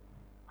kaféen.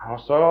 Og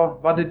så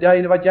var det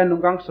ene var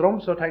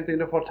gjennomgangsrom, så tenkte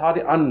jeg, for å ta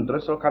de andre,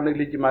 så kan jeg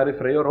ligge mer i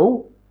fred og ro.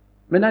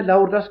 Men en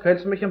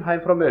lørdagskveld som jeg kom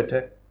hjem fra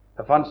møtet,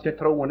 det fanns ikke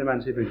troende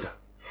mens i bygda.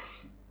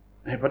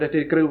 På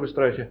dette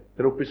gruvestrøket,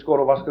 der oppe i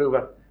Skårovas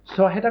gruver,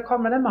 så hadde det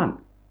kommet en mann.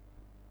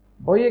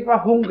 Og jeg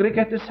var hungrig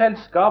etter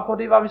selskap, og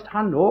det var visst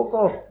han lå,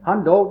 og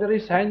han lå der i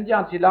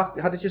senja,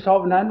 han hadde ikke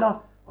sovnet ennå.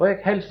 Og jeg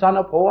helsa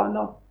han på han,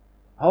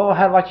 og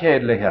her var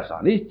kjedelig her, sa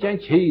han. Ikke en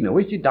kino,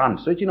 ikke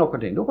dans, ikke noe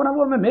ting. Du kunne ha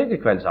vært med meg i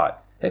kveld, sa jeg.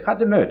 Jeg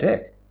hadde møte,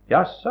 jeg.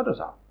 Jaså, det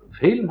sa han.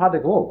 Film hadde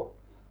gått, og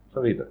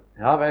så videre.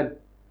 Ja vel.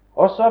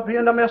 Og så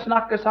begynte vi å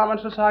snakke sammen,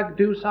 så sa jeg,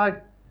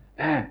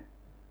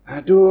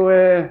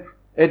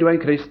 er du en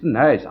kristen?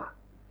 Nei, sa han.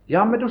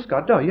 Ja, men du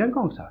skal dø en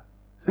gang, sa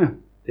han.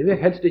 Det vil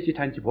jeg helst ikke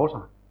tenke på,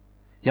 sa han.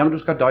 Ja, men du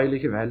skal dø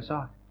likevel,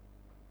 sa han.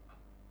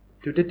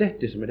 Du, det er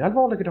dette som er det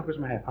alvorlige, dere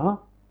som er her, ha?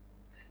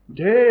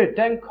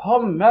 Døden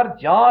kommer,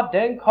 ja,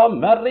 den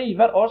kommer,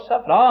 river oss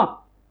herfra.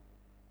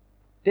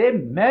 Det er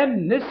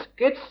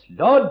menneskets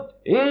lodd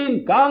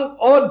en gang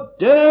å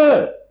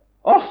dø,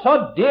 og så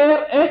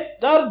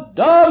deretter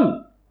dom.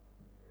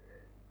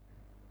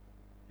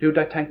 Du,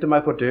 de tenkte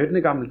meg på døden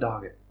i gamle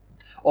dager.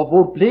 Og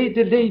hvor blir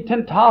det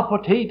liten ta på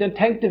tiden,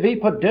 tenkte vi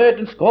på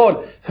dødens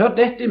skål, før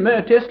dette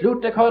møtet er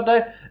slutt. Jeg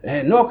hørte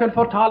noen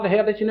fortalte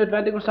her, det er ikke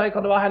nødvendig å si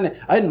hva det var henne,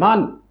 en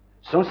mann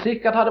som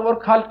sikkert hadde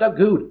vært kalt av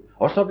Gud,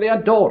 og så ble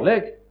han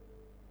dårlig.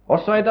 Og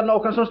så er det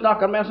noen som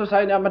snakker med han, så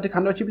sier han, ja, men det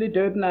kan jo ikke bli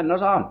døden ennå,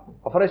 sa han.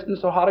 Og forresten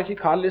så har jeg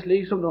ikke kallet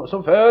slik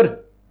som før.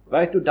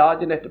 Vet du,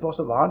 dagen etterpå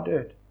så var han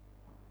død.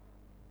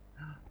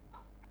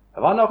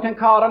 Det var noen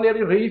karer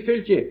nede i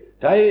Ryfylke,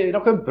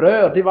 noen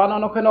brød, de var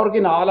noen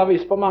originaler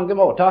visst på mange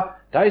måter.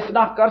 De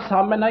snakker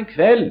sammen en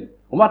kveld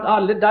om at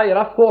alle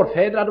deres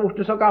forfedre hadde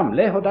blitt så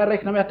gamle, og de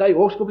regnet med at de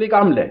også skulle bli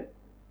gamle.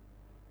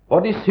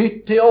 Og de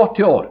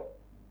 70-80 år.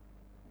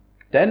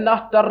 Den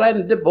natta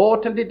rende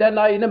båten til den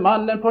ene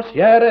mannen på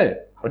skjæret,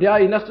 og det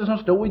eneste som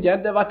stod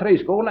igjen, det var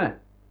treskoene.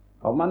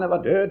 Og mannen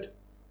var død.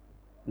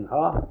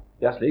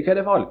 Ja, slik er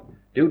det folk.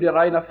 Du, de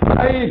regner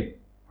feil.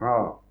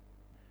 Ja.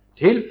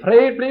 Til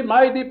fred blir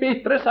meg de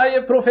bitre,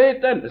 sier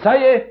profeten,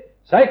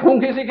 sier kong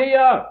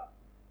Hesekia.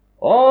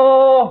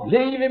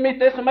 Livet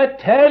mitt er som et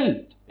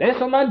telt, det er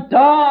som en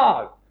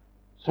dag,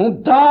 som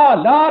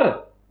daler.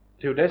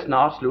 Du, det er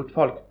snart slutt,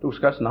 folk. Du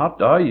skal snart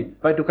dø.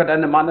 Vet du hva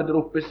denne mannen der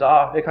oppe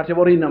sa? Jeg har ikke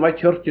vært innom ei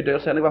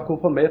kirkedør siden jeg var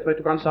konfirmert. Vet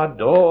du hva han sa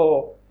da?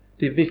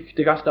 Det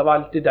viktigste av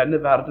alt i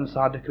denne verden,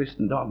 sa det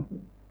kristendom.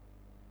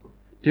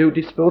 Du,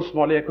 de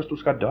spørsmålet er hvordan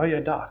du skal dø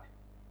en dag.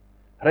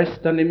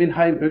 Presten i min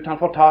heimbygd,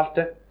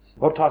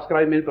 han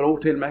skrev min bror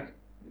til meg,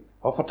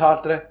 og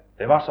fortalte det.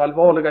 Det var så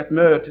alvorlig et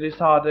møte, de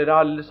sa det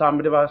alle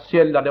sammen, det var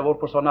sjelden det var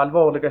på sånn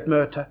alvorlig et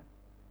møte.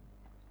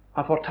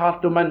 Han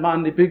fortalte om en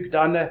mann i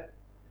bygdene.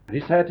 I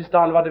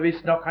Setesdalen var det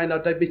visst nok en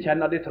av de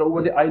bekjennende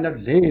troende, en av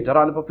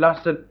lederne på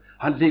plassen.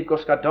 Han ligger og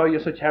skal dø,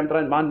 og så kommer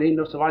det en mann inn,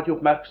 og så var han ikke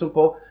oppmerksom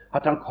på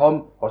at han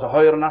kom, og så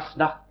hører han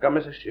snakke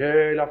med seg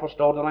selv, han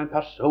forstår det er en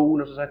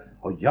person, og så sier han,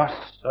 «Å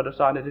jaså», da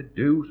sa han, «Er det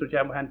du som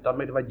kommer og henter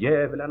meg?» Det var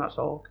djevelen han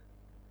så.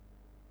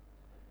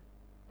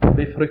 Det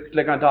blir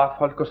fryktelig en dag,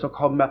 folk, og så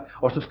kommer,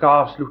 og så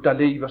skal avslutte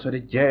livet, og så er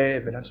det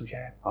djevelen som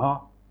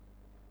kommer.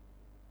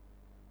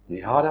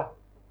 Ja da.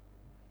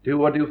 Du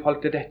og du,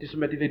 folk, det er dette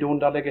som er det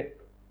vidunderlige.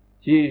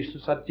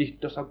 Jesus har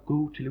gitt oss av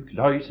god til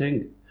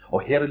utløysning.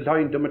 Og her er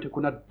løgndommen til å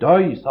kunne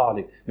dø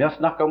salig. Vi har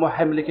snakket om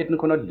hemmeligheten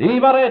kunne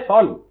leve rett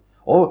folk.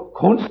 Og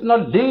kunsten å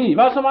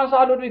leve, som han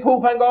sa Ludvig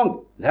Hope en gang.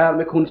 Lær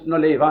med kunsten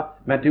å leve,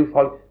 men du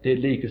folk, det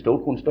er like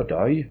stor kunst å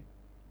dø.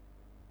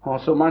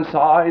 Og som han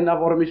sa, en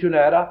av våre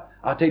misjonærer,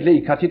 at jeg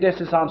liker ikke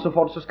disse sann som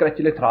får det så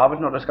skrekkelig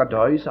travelt når de skal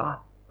dø, sa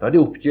han. Da er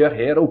det oppgjør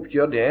her og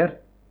oppgjør der.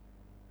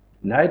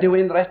 Nei, du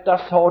innretter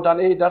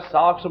sådan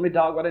sak som i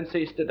dag var den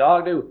siste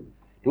dag, du.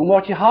 Du må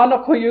ikke ha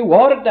noe i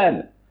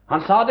orden.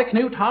 Han sa det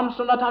Knut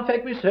Hamsun at han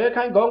fikk besøk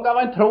en gang av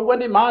en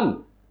troende mann.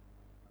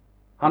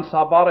 Han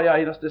sa bare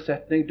i eneste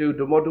setning,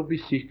 du må du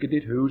beskikke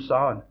ditt hus, sa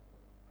han.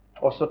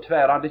 Og så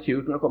tværer han det ikke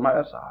ut med noe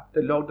mer, sa han.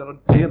 Det lå der og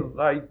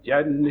dirret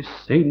igjen i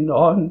sin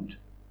ånd.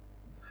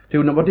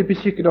 Du, nå må de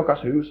beskikke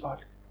deres hus,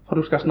 for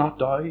du skal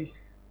snart dø.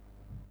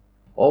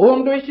 Og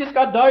om du ikke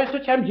skal dø,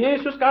 så kommer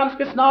Jesus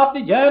ganske snart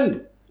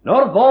igjen.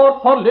 Når vår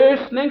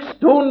forløsning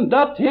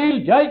stunder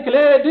til, jeg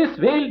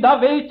gledes vil, da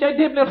vet jeg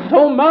det blir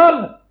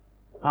sommer.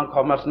 Han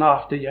kommer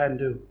snart igjen,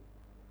 du.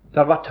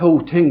 Det var to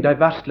ting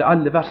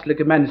alle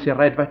verslige mennesker er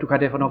redd. Vet du hva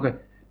det er for noe?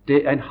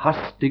 Det er en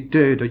hastig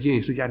død og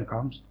Jesu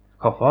gjenkomst.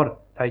 Hvorfor?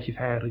 De er ikke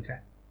ferdige.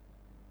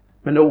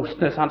 Men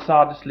Osnes, han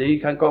sa det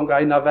slik en gang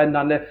en av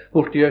vennene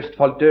borte i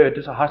Østfold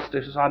døde så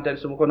hastig, så sa han, den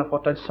som kunne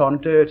fått en sånn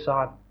død, sa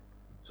han.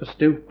 Så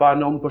stupet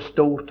han om på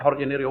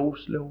Stortorget nede i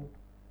Oslo.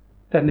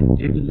 Denne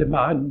lille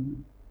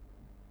mannen.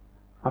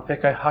 Han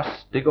fikk ei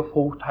hastig og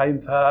fort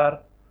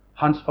heimferd.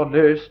 Hans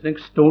forløsning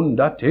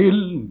stunda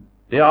til.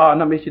 Det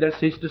aner vi ikke den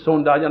siste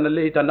søndagen han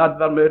ledet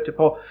nadværmøte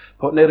på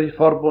nede i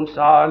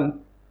forbundssalen.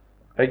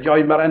 Jeg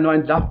gjemmer ennå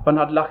en lapp han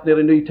hadde lagt ned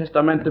i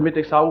Nytestamentet mitt.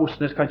 Jeg sa,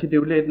 Osnes, kan ikke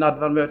du lede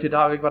nadværmøte i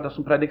dag? Jeg var der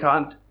som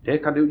predikant.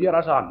 Det kan du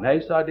gjøre, sa han. Nei,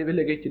 sa jeg, det vil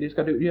jeg ikke, det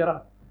skal du gjøre.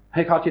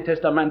 Jeg har ikke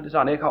testamentet, sa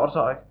han. Jeg har,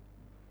 sa jeg.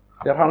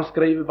 Der han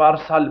skriver bare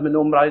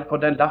salmenummer på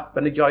den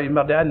lappen. Jeg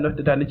gjemmer den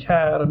etter denne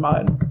kjære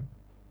mann.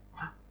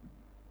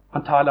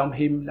 Han taler om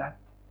himmelen.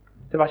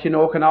 Det var ikke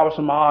noen av oss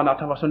som aner at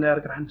han var så nær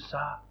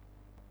grensa.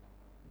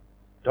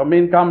 Da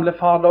min gamle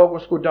far lå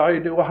og skulle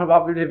dø, og han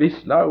var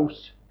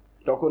bevisstløs,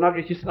 da kunne jeg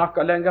ikke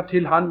snakke lenger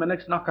til han, men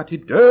jeg snakket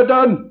til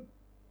døden.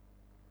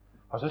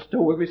 Og så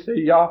stod jeg ved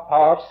siden av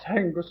fars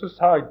seng, og så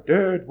sa jeg,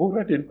 død, hvor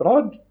er din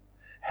brodd?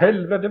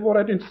 Helvete, hvor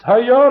er din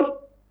seier?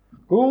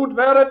 Gud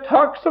være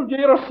takk som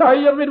gir oss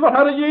seier ved vår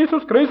Herre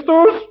Jesus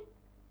Kristus.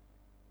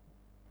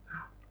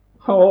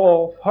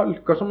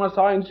 Folk, og som han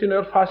sa,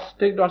 ingeniør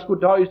Fastig, da han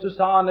skulle dø, så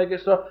sa han,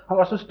 han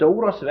var så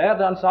stor og svær,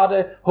 da han sa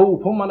det,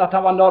 om han at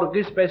han var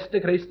Norges beste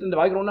kristen. Det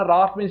var i grunnen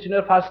rart med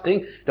ingeniør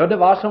Fasting, da det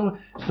var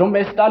som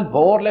mest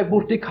alvorlig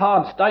borte i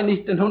Karlstad i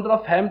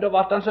 1905, da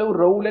var han så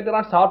urolig da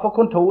han sa på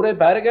kontoret i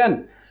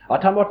Bergen,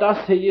 at han måtte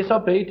sies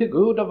og be til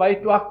Gud, og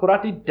vet du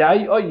akkurat i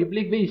det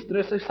øyeblikk viste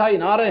det seg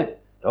senere,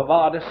 da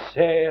var det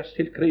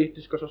særskilt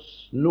kritisk, og så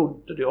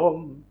snudde det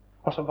om.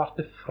 Og så var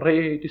det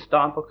fred i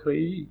stedet for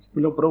krig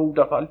mellom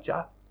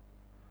broderfolka.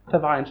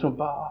 Det var en som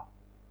ba.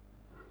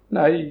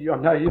 Nei,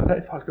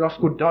 folk, da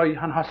skulle dø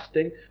han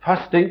hasting.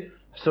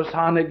 Så sa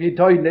han, jeg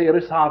dø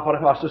nede, sa han, for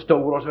han var så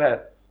stor og svær.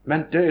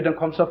 Men døden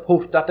kom så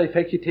fort at de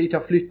fikk ikke tid til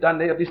å flytte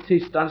han ned. De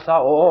siste han sa,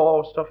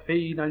 så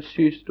fin en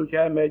kyss du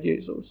gjør med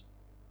Jesus.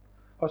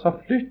 Og så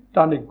flyttet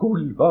han i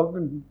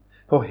gullvognen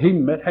på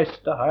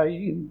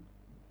himmelhesteheien.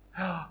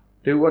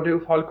 Du og du,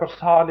 folk, og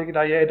salige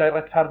de er, de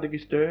rettferdige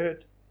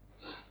stød.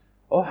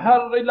 Og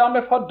Herre, la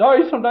meg få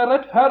dø som de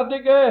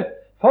rettferdige,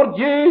 for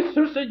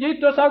Jesus er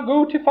gitt oss av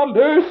god til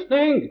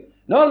forløsning.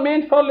 Når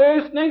min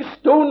forløsning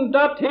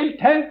stunder til,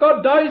 tenk å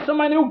dø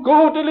som en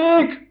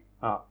ugodelig.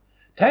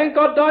 Tenk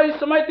å dø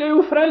som et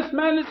ufrelst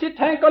menneske,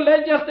 tenk å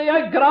legges det i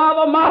en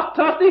grav og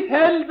matres i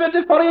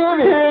helvete for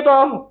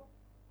evigheter.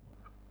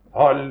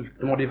 Folk,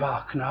 nå må de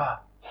vakne.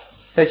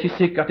 Det er ikke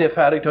sikkert det er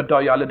ferdig til å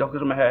dø, alle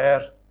dere som er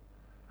her.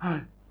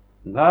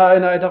 Nei,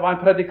 det var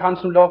en predikant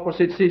som lå på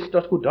sitt siste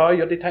og skulle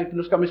dø, og de tenkte,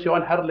 nå skal vi se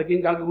en herlig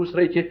inngang hos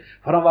riket,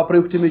 for han var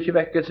brukt til mye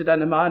vekkelse,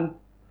 denne mann.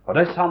 Og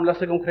de samlet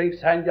seg omkring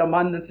senga,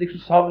 mannen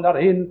liksom sovner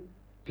inn,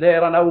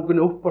 slår han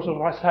øynene opp, og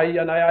så sier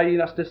han en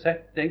eneste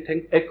setning,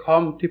 tenk, jeg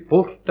kom til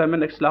porten,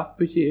 men jeg slapp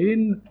ikke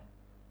inn.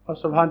 Og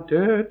så var han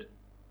død.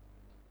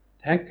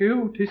 Tenk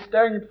ut, til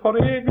stengt for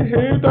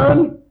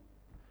evigheten.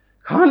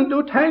 Kan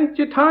du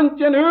tenke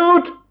tanken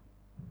ut?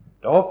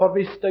 Derfor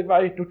visste jeg,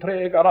 veit du,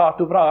 tregere at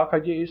du vraka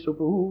Jesu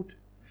bud.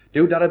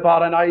 Du, der er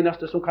bare en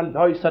eneste som kan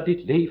løse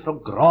ditt liv fra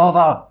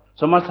grava,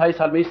 som han sier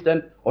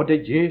salmisten, og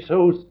det er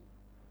Jesus.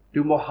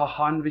 Du må ha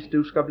han hvis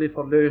du skal bli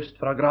forløst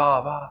fra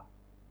grava.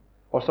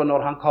 Og så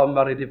når han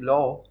kommer i det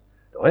blå,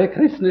 da er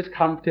kristnes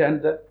kamp til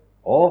ende.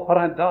 Å, for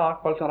en dag,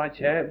 folk, når han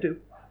kjev, du.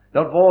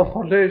 Når vår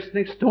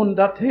forløsning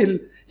stunder til,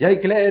 jeg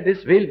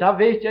gledes vil, da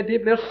vet jeg det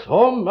blir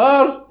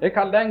sommer. Jeg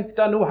kan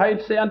lengte noe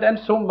helt siden den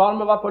sommeren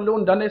vi var på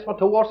Lundanes for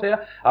 2 år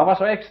siden. Det var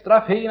så ekstra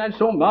fin en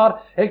sommer.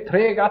 Jeg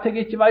trega at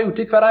jeg ikke var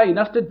ute hver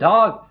eneste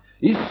dag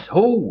i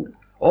sol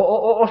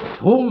og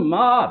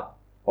sommer.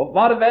 Og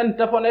bare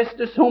vente på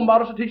neste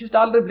sommer, og så tykkes det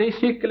aldri bli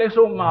skikkelig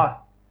sommer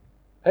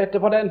etter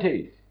på den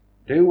tid.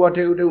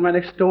 Du, men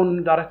jeg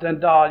stunder etter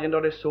den dagen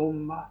da det er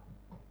sommer.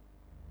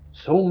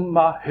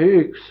 Sommer,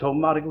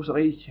 høgsommer i Guds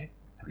rike.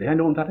 Det blir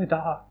en underlig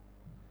dag.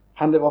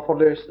 Han det var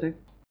forløsning.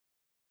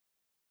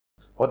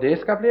 Og det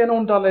skal bli en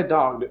underlig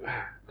dag, du.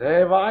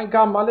 Det var en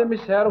gammel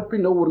emissær oppe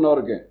i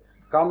Nord-Norge,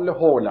 gamle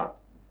Håland,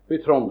 i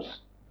Troms.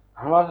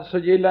 Han var så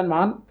gild en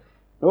mann.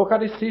 Noe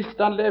av det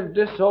siste han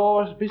levde,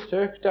 så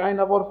besøkte en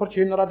av våre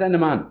forkynnere denne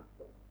mann.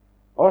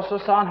 Og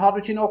så sa han, har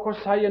du ikke noe å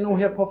si nå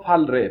her på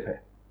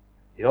fallrevet?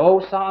 Jo,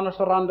 sa han, og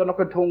så rann det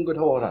noen tunge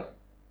tårer.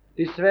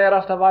 Det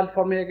sværeste av alt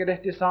for meg er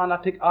dette, sa han,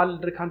 at jeg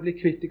aldri kan bli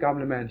kvitt de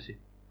gamle mennesker.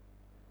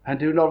 Men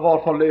du, når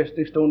vår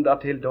forløsning stunder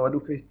til, da er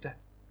du kvitt det.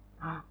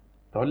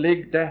 Da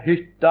ligger det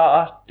hytta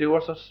at du,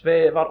 og så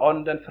svever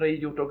ånden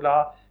frigjort og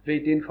glad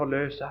ved din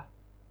forløser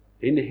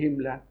inn i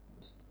himmelen.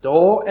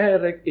 Da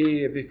er jeg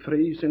evig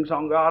fri, syng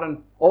sangeren,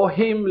 og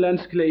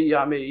himmelens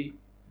klia mi.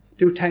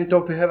 Du, tenk, da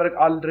behøver jeg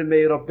aldri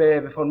mer å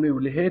beve for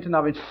muligheten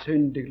av en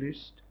syndig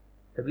lyst.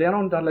 Det blir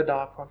en underlig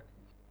dag, folk.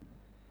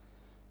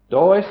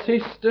 Da er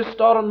siste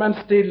stormen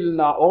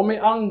stilna, og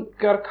med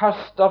anker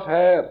kastet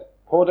fær,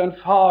 på den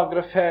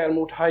fagre fær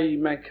mot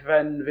heimen,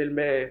 kvenn vil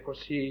med på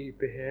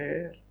skipet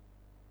her.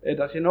 Er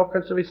det ikke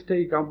noen som vil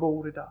stige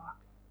ombord i dag?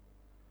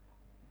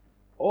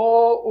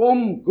 Og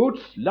om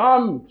Guds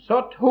lam,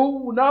 så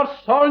toner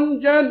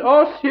songen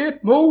og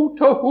sitt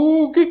mot og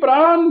hog i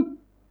brann.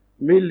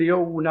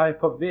 Millioner er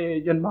på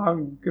veien,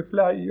 mange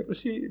flere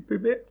skip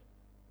i ved.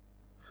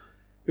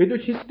 Vil du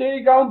ikke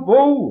stige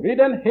ombord i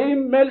den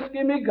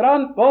himmelske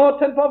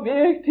migrantbåten på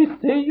vei til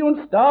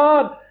Sions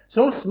stad?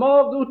 Som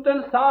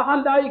smågutten sa,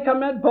 han leika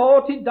med en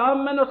båt i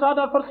dammen, og så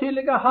hadde han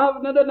forskjellige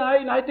havner. Den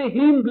ene heter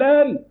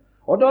himmelen.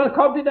 Og da han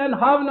kom til den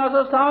havna,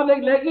 så sa han,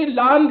 jeg legger i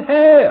land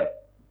her.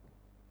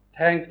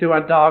 Tenk du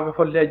en dag å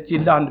få legge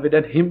i land ved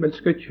den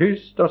himmelske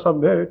kyst, og så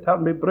møter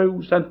han med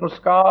brusen fra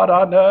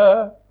skarene,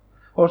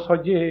 og så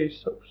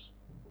Jesus,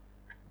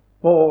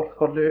 vår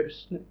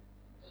forløsning.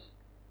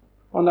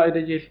 Og nei,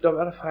 det gildt å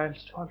være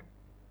frelst, folk.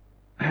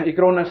 I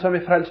grunnen så er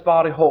vi frelst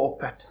bare i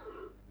håpet.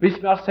 Hvis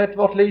vi har sett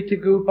vårt liv til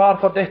Gud bare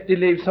for dette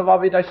liv, så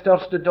var vi de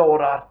største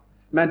dårer.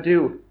 Men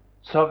du,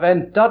 så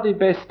venter de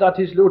beste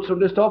til slutt, som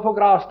det står på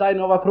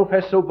gravsteinen over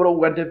professor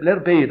Broen, det blir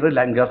bedre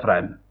lenger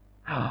frem.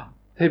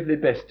 Det blir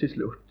best til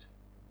slutt.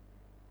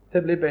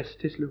 Det blir best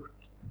til slutt.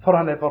 For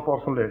han er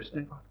for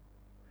forløsning.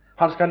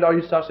 Han skal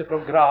løse seg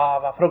fra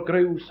grava, fra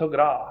grus og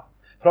grav,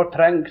 fra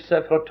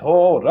trengsel, fra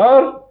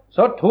tårer.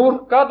 Så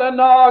turka den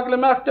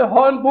naglemerkte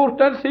hånd bort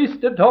den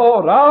siste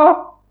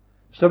tåra.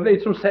 Så ble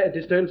det som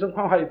Sædestølen som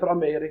kom hjem fra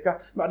Amerika.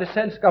 Vi hadde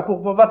selskap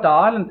oppe på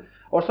dalen.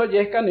 Og så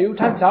gikk han ut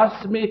en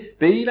plass med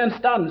bilen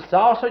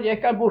stansa, og så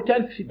gikk han bort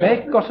til en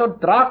bekk, og så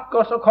drakk,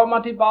 og så kom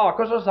han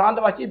tilbake, og så sa han,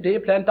 det var ikke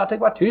det plent at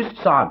jeg var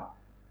tyst, sa han.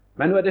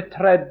 Men nå er det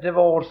 30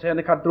 år siden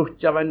jeg har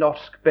drukket av en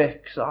norsk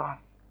bekk, sa han.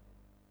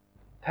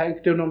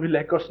 Tenk du når vi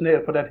legger oss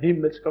ned på den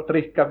himmelske og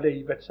drikker av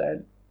livet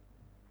selv.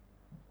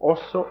 Og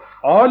så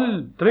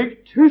aldri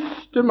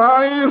tyste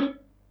mer.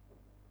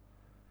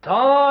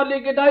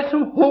 Salige de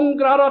som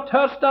hungrer og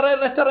tørster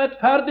etter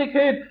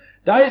rettferdighet,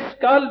 de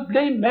skal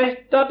bli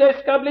mettet, de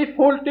skal bli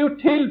fullt ut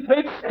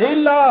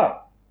tilfredsstilla.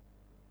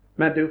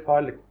 Men du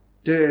folk,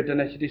 døden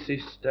er ikke de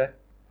siste.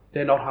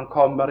 Det er når han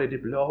kommer i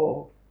det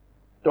blå.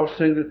 Da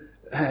synger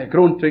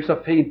Grundtvig så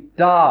fint,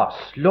 da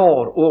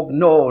slår og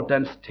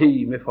nådens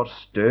time for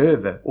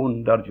støvet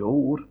under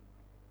jord.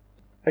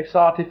 Jeg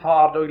sa til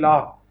far da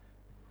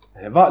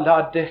jeg la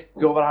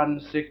dekke over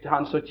ansiktet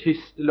hans, og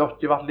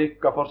kistelottet var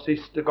lykka for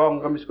siste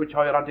gang, og vi skulle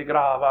kjøre han til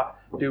grava.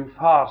 Du,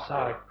 far,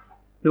 sa jeg,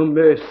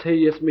 nå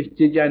ses vi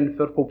ikke igjen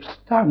for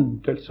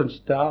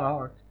oppstandelsens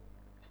dag.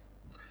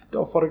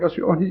 Da får jeg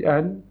se han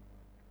igjen.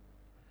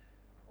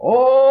 Å,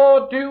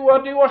 du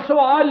og så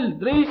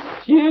aldri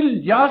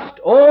skiljast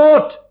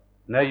åt.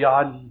 Nei,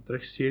 aldri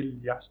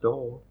skiljast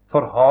åt,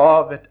 for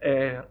havet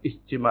er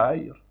ikke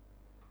mer.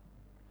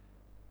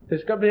 Det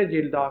skal bli en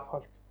gild dag,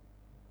 folk.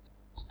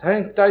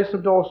 Tenk de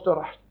som da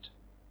står rett.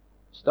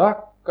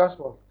 Stakkars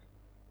folk.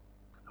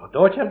 Og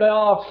da kommer de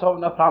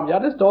avsovnet fram. Ja,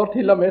 det står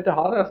til og med, det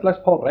har en slags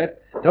forrett.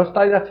 Da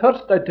står det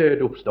først de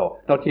døde oppstå,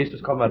 når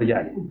Jesus kommer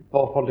igjen.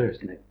 Vår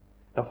forløsning.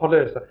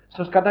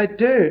 Så skal de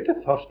døde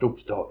først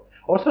oppstå.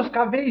 Og så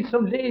skal vi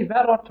som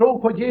lever og tror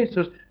på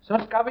Jesus, så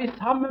skal vi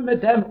sammen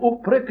med dem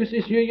opprykkes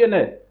i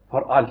skyene,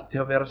 for alltid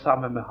å være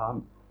sammen med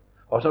ham.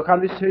 Og så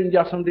kan vi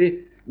synge som de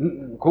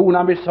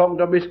Kona mi sang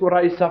da vi skulle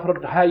reise fra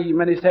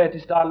heimen i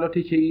Setesdal og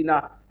til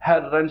Kina.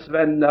 Herrens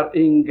venner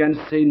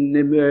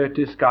ingensinne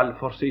møte skal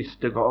for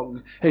siste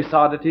gang. Jeg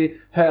sa det til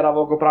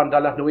Færavåg og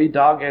Brandal at nå i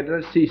dag er det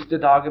den siste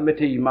dagen med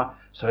tima,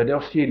 så er det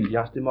å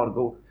skiljes i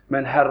morgen.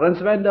 Men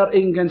Herrens venner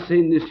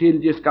ingensinne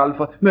skilje skal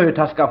for,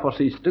 møte skal for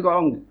siste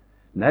gang.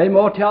 Nei,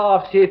 må til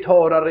avskjed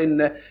tårer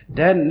inne.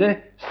 Denne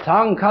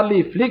sang har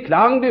livlig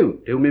klang, du.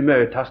 Du, vi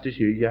møtes til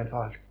skyen,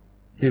 folk.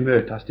 Vi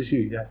møtes til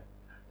skyen.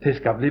 Det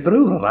skal bli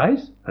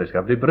brorreis. Det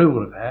skal bli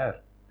brorvær.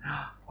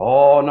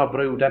 Når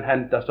bruden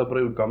hentes og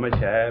brudgommen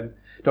kjem,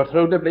 da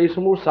tror det blir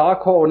som hun sa,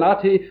 kona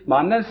til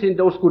mannen sin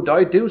da hun skulle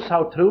dø. Du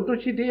sa, tror du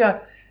ikke det?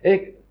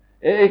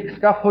 Jeg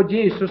skal få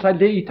Jesus en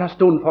liten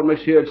stund for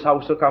meg selv, sa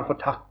hun, så kan få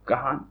takke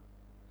han.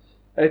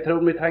 Jeg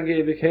tror vi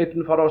trenger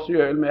evigheten for oss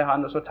selv med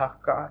han, og så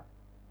takke han.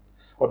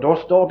 Og da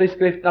står det i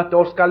Skriften at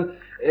da skal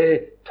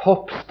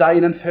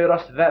toppsteinen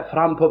føres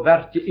fram på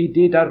verket i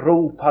de der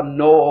roper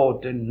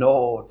nåde,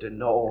 nåde,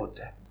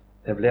 nåde.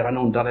 Det blir en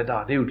underlig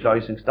dag, det er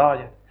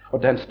utløysningsdagen, og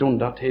den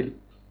stunder til.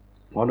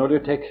 Og når du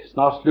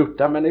snart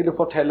slutter, men jeg vil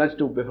fortelle en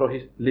stubbe fra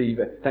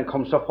livet. Den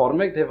kom så for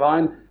meg, det var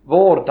en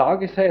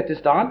vårdag i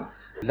Setesdal.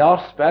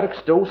 Lars Berg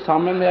stod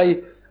sammen med ei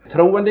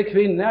troende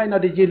kvinne, en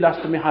av de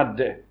gildeste vi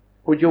hadde,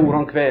 på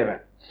Jon Berg.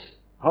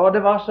 Og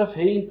det var så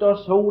fint, og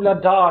sola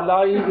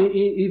dala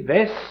i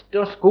vest,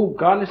 og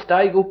skuggene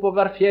steg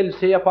oppover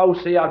fjellsida på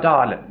avsida av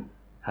dalen.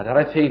 Ja, det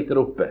er fint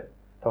der oppe.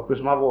 Dere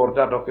som har vært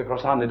der, dere fra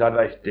Sannedal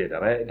vet det,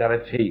 det er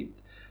fint.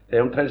 Det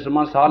er omtrent som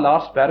han sa,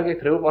 Lars Berg, jeg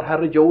tror vår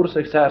Herre gjorde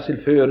seg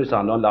særskilt før i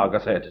sand, og han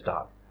laget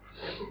Setesdal.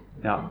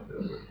 Ja.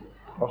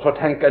 Og så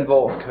tenk en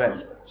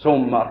vårkveld,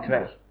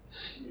 sommerkveld.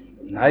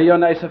 Nei og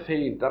nei, så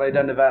fint der i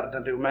denne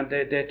verden, du, men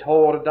det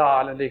tår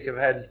dalen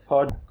likevel,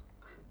 for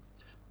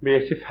vi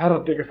er ikke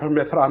ferdige før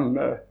vi er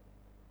fremme.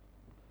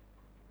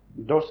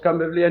 Da skal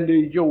vi bli en ny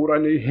jord,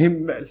 en ny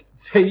himmel,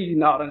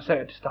 finere enn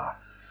Setesdal,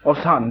 og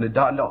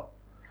Sannedal, og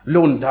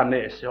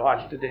Lundaneset, og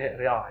alt det her,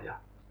 ja.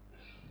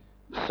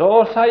 Så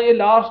sier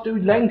Lars, du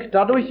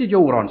lengter du ikke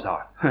jorden, sa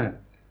han.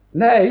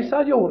 Nei, sa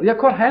jorden. Ja,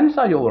 hvor hen,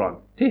 sa jorden?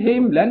 Til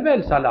himmelen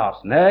vel, sa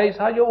Lars. Nei,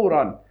 sa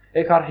jorden.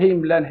 Jeg har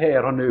himmelen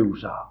her og nå,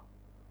 sa han.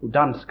 Hun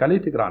danska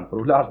litt grann, for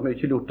hun lærte meg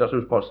ikke Luthers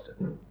hos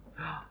posten.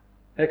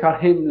 Jeg har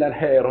himmelen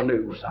her og nå,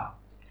 sa han.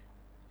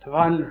 Det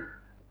var en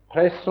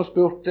prest som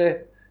spurte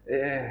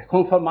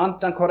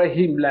konfirmanten hvor er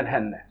himmelen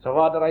henne. Så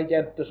var det en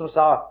jente som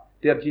sa,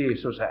 det er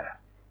Jesus her.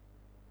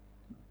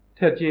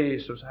 Det er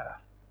Jesus her.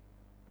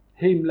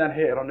 Himmelen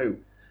her og nå.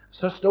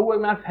 Så stod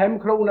jeg med 5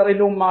 kroner i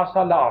lomma,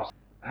 sa Lars.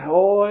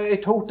 Og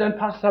jeg tok den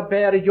passet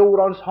bedre i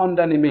jordens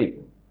hånden i min.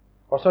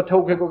 Og så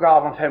tok jeg og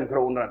gav han 5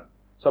 kroner.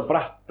 Så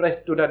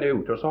brett du den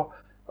ut, og så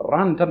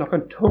rant det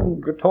noen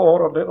tunge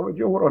tårer der over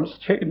jordens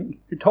kinn,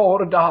 i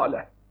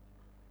tåredalen.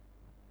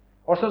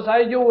 Og så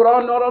sier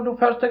jorden, når du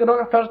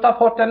først har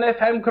fått denne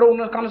 5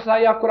 kroner, så kan du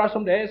si akkurat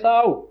som det,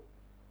 sa hun.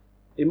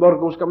 I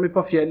morgen skal vi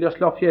på fjellet og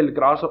slå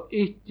fjellgras, og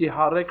ikke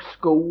har jeg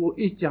sko,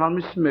 ikke har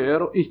vi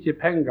smør, og ikke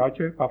penger å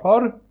kjøpe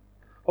for.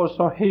 Og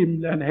så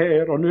himmelen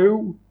her og nå.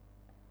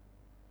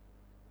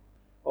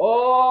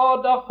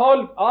 Da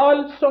folk,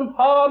 alt som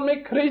har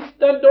med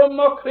kristendom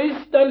og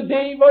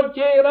kristenliv å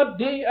gjøre,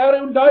 de er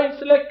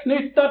uløselig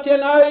knyttet til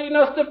en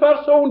eneste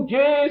person,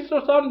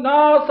 Jesus av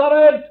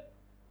Nazaret,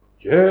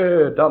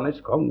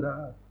 jødenes konge.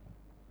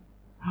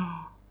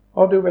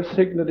 Og du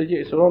velsigne det,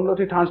 Jesus. Og nå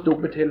til han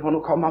stod til, for nå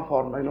kom han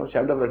for meg. Nå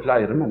kommer det vel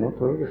flere, men nå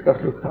tror jeg vi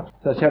skal slutte.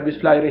 Så kommer vi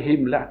flere i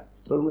himmelen.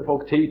 Så vi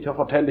får tid til å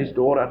fortelle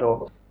historier da,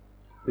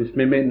 hvis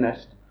vi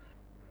minnes.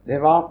 Det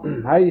var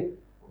ei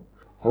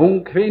ung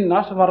kvinne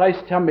som var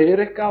reist til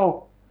Amerika,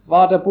 og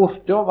var der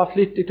borte, og var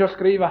flittig til å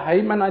skrive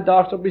hjem. Men en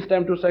dag så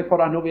bestemte hun seg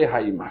for at nå vil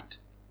jeg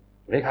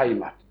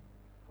hjemme.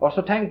 Og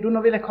så tenkte hun,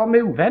 nå vil jeg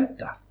komme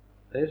uventet.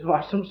 Det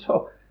var som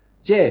så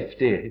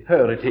gjevtig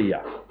før i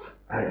tida.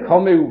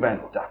 Komme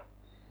uventet.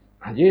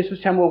 Jesus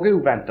kommer også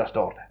uventet,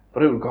 står det.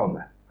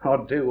 Brudgommen.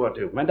 Og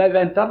du. Men de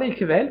venter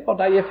likevel, for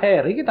de er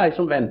ferdige, de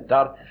som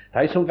venter.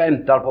 De som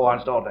venter på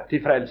han, står det,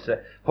 til frelse.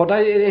 For de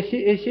er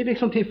ikke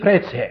liksom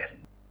tilfreds her.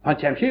 Han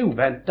kommer ikke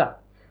uventet.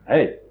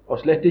 Nei,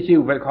 og slett ikke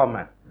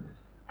uvelkommen.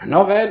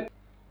 Nå vel,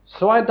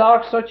 så en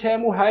dag så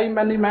kommer hun hjem,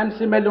 men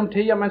imens i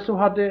mellomtida, mens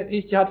hun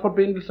ikke hadde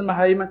forbindelse med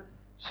heimen,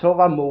 så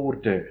var mor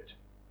død.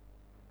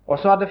 Og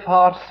så hadde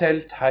far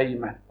solgt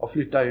heimen og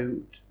flyttet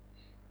ut.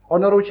 Og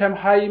når hun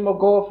kommer hjem og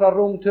går fra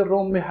rom til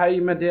rom i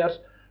heimen deres,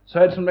 så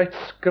er det som et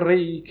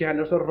skrik i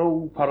henne, og så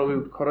roper hun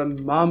ut, hvor er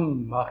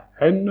mamma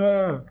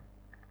henne?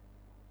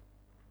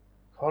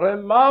 Hvor er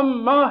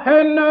mamma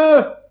henne?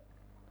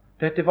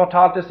 Dette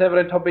fortalte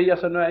Severin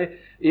Tobias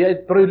i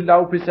et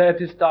bryllup i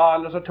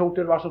Setesdal, og så tok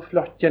det var så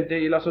flott en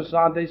del, og så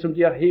sa han, de som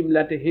gir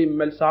himmelen til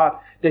himmel, sa han,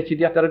 det er ikke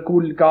det at det er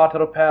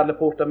gullgater og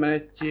perleporter, men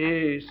at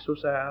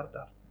Jesus er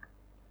der.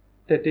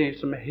 Det er det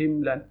som er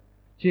himmelen.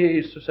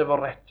 Jesus er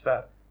vår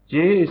rettverd.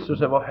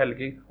 Jesus er vår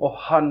helging, og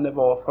han er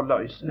vår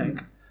forløsning.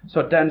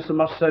 Så den som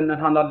har sønnen,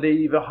 han har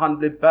livet, han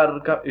blir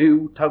berget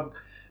ut av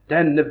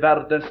denne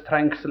verdens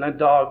trengsel en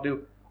dag,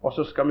 og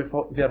så skal vi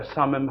få være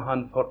sammen med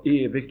han for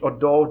evigt. Og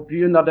da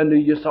begynner den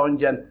nye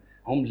sangen.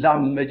 Om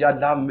lammet, ja,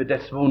 lammet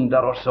dess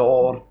wunder og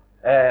sår,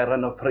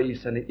 æren og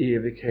prisen i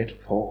evighet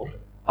får.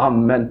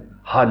 Amen.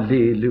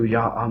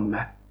 Halleluja.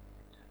 Amen.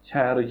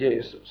 Kjære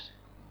Jesus,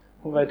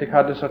 og vet jeg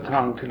hadde så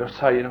trang til å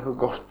si noe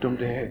godt om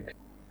deg.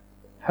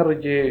 Herre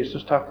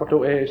Jesus, takk for at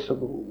du er så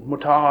god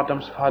mot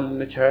Adams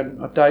falne kjønn,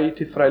 og deg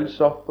til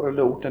frelseofferet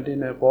lot den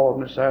dine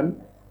bårne sønn.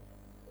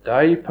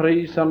 Deg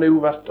priser nu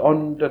hvert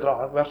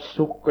åndedrag, hvert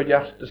sukk og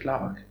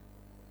hjerteslag.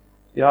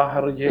 Ja,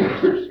 Herre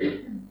Jesus,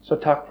 så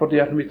takk for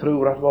det at vi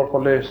tror at vår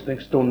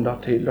forløsning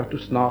stunder til, at du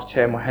snart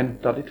kommer og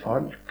henter ditt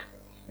folk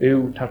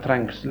ut av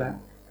trengselen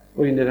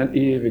og inn i den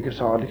evige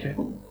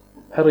salighet.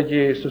 Herre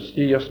Jesus,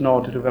 gi oss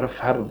nåde til å være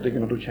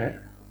ferdige når du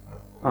kommer.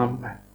 Amen.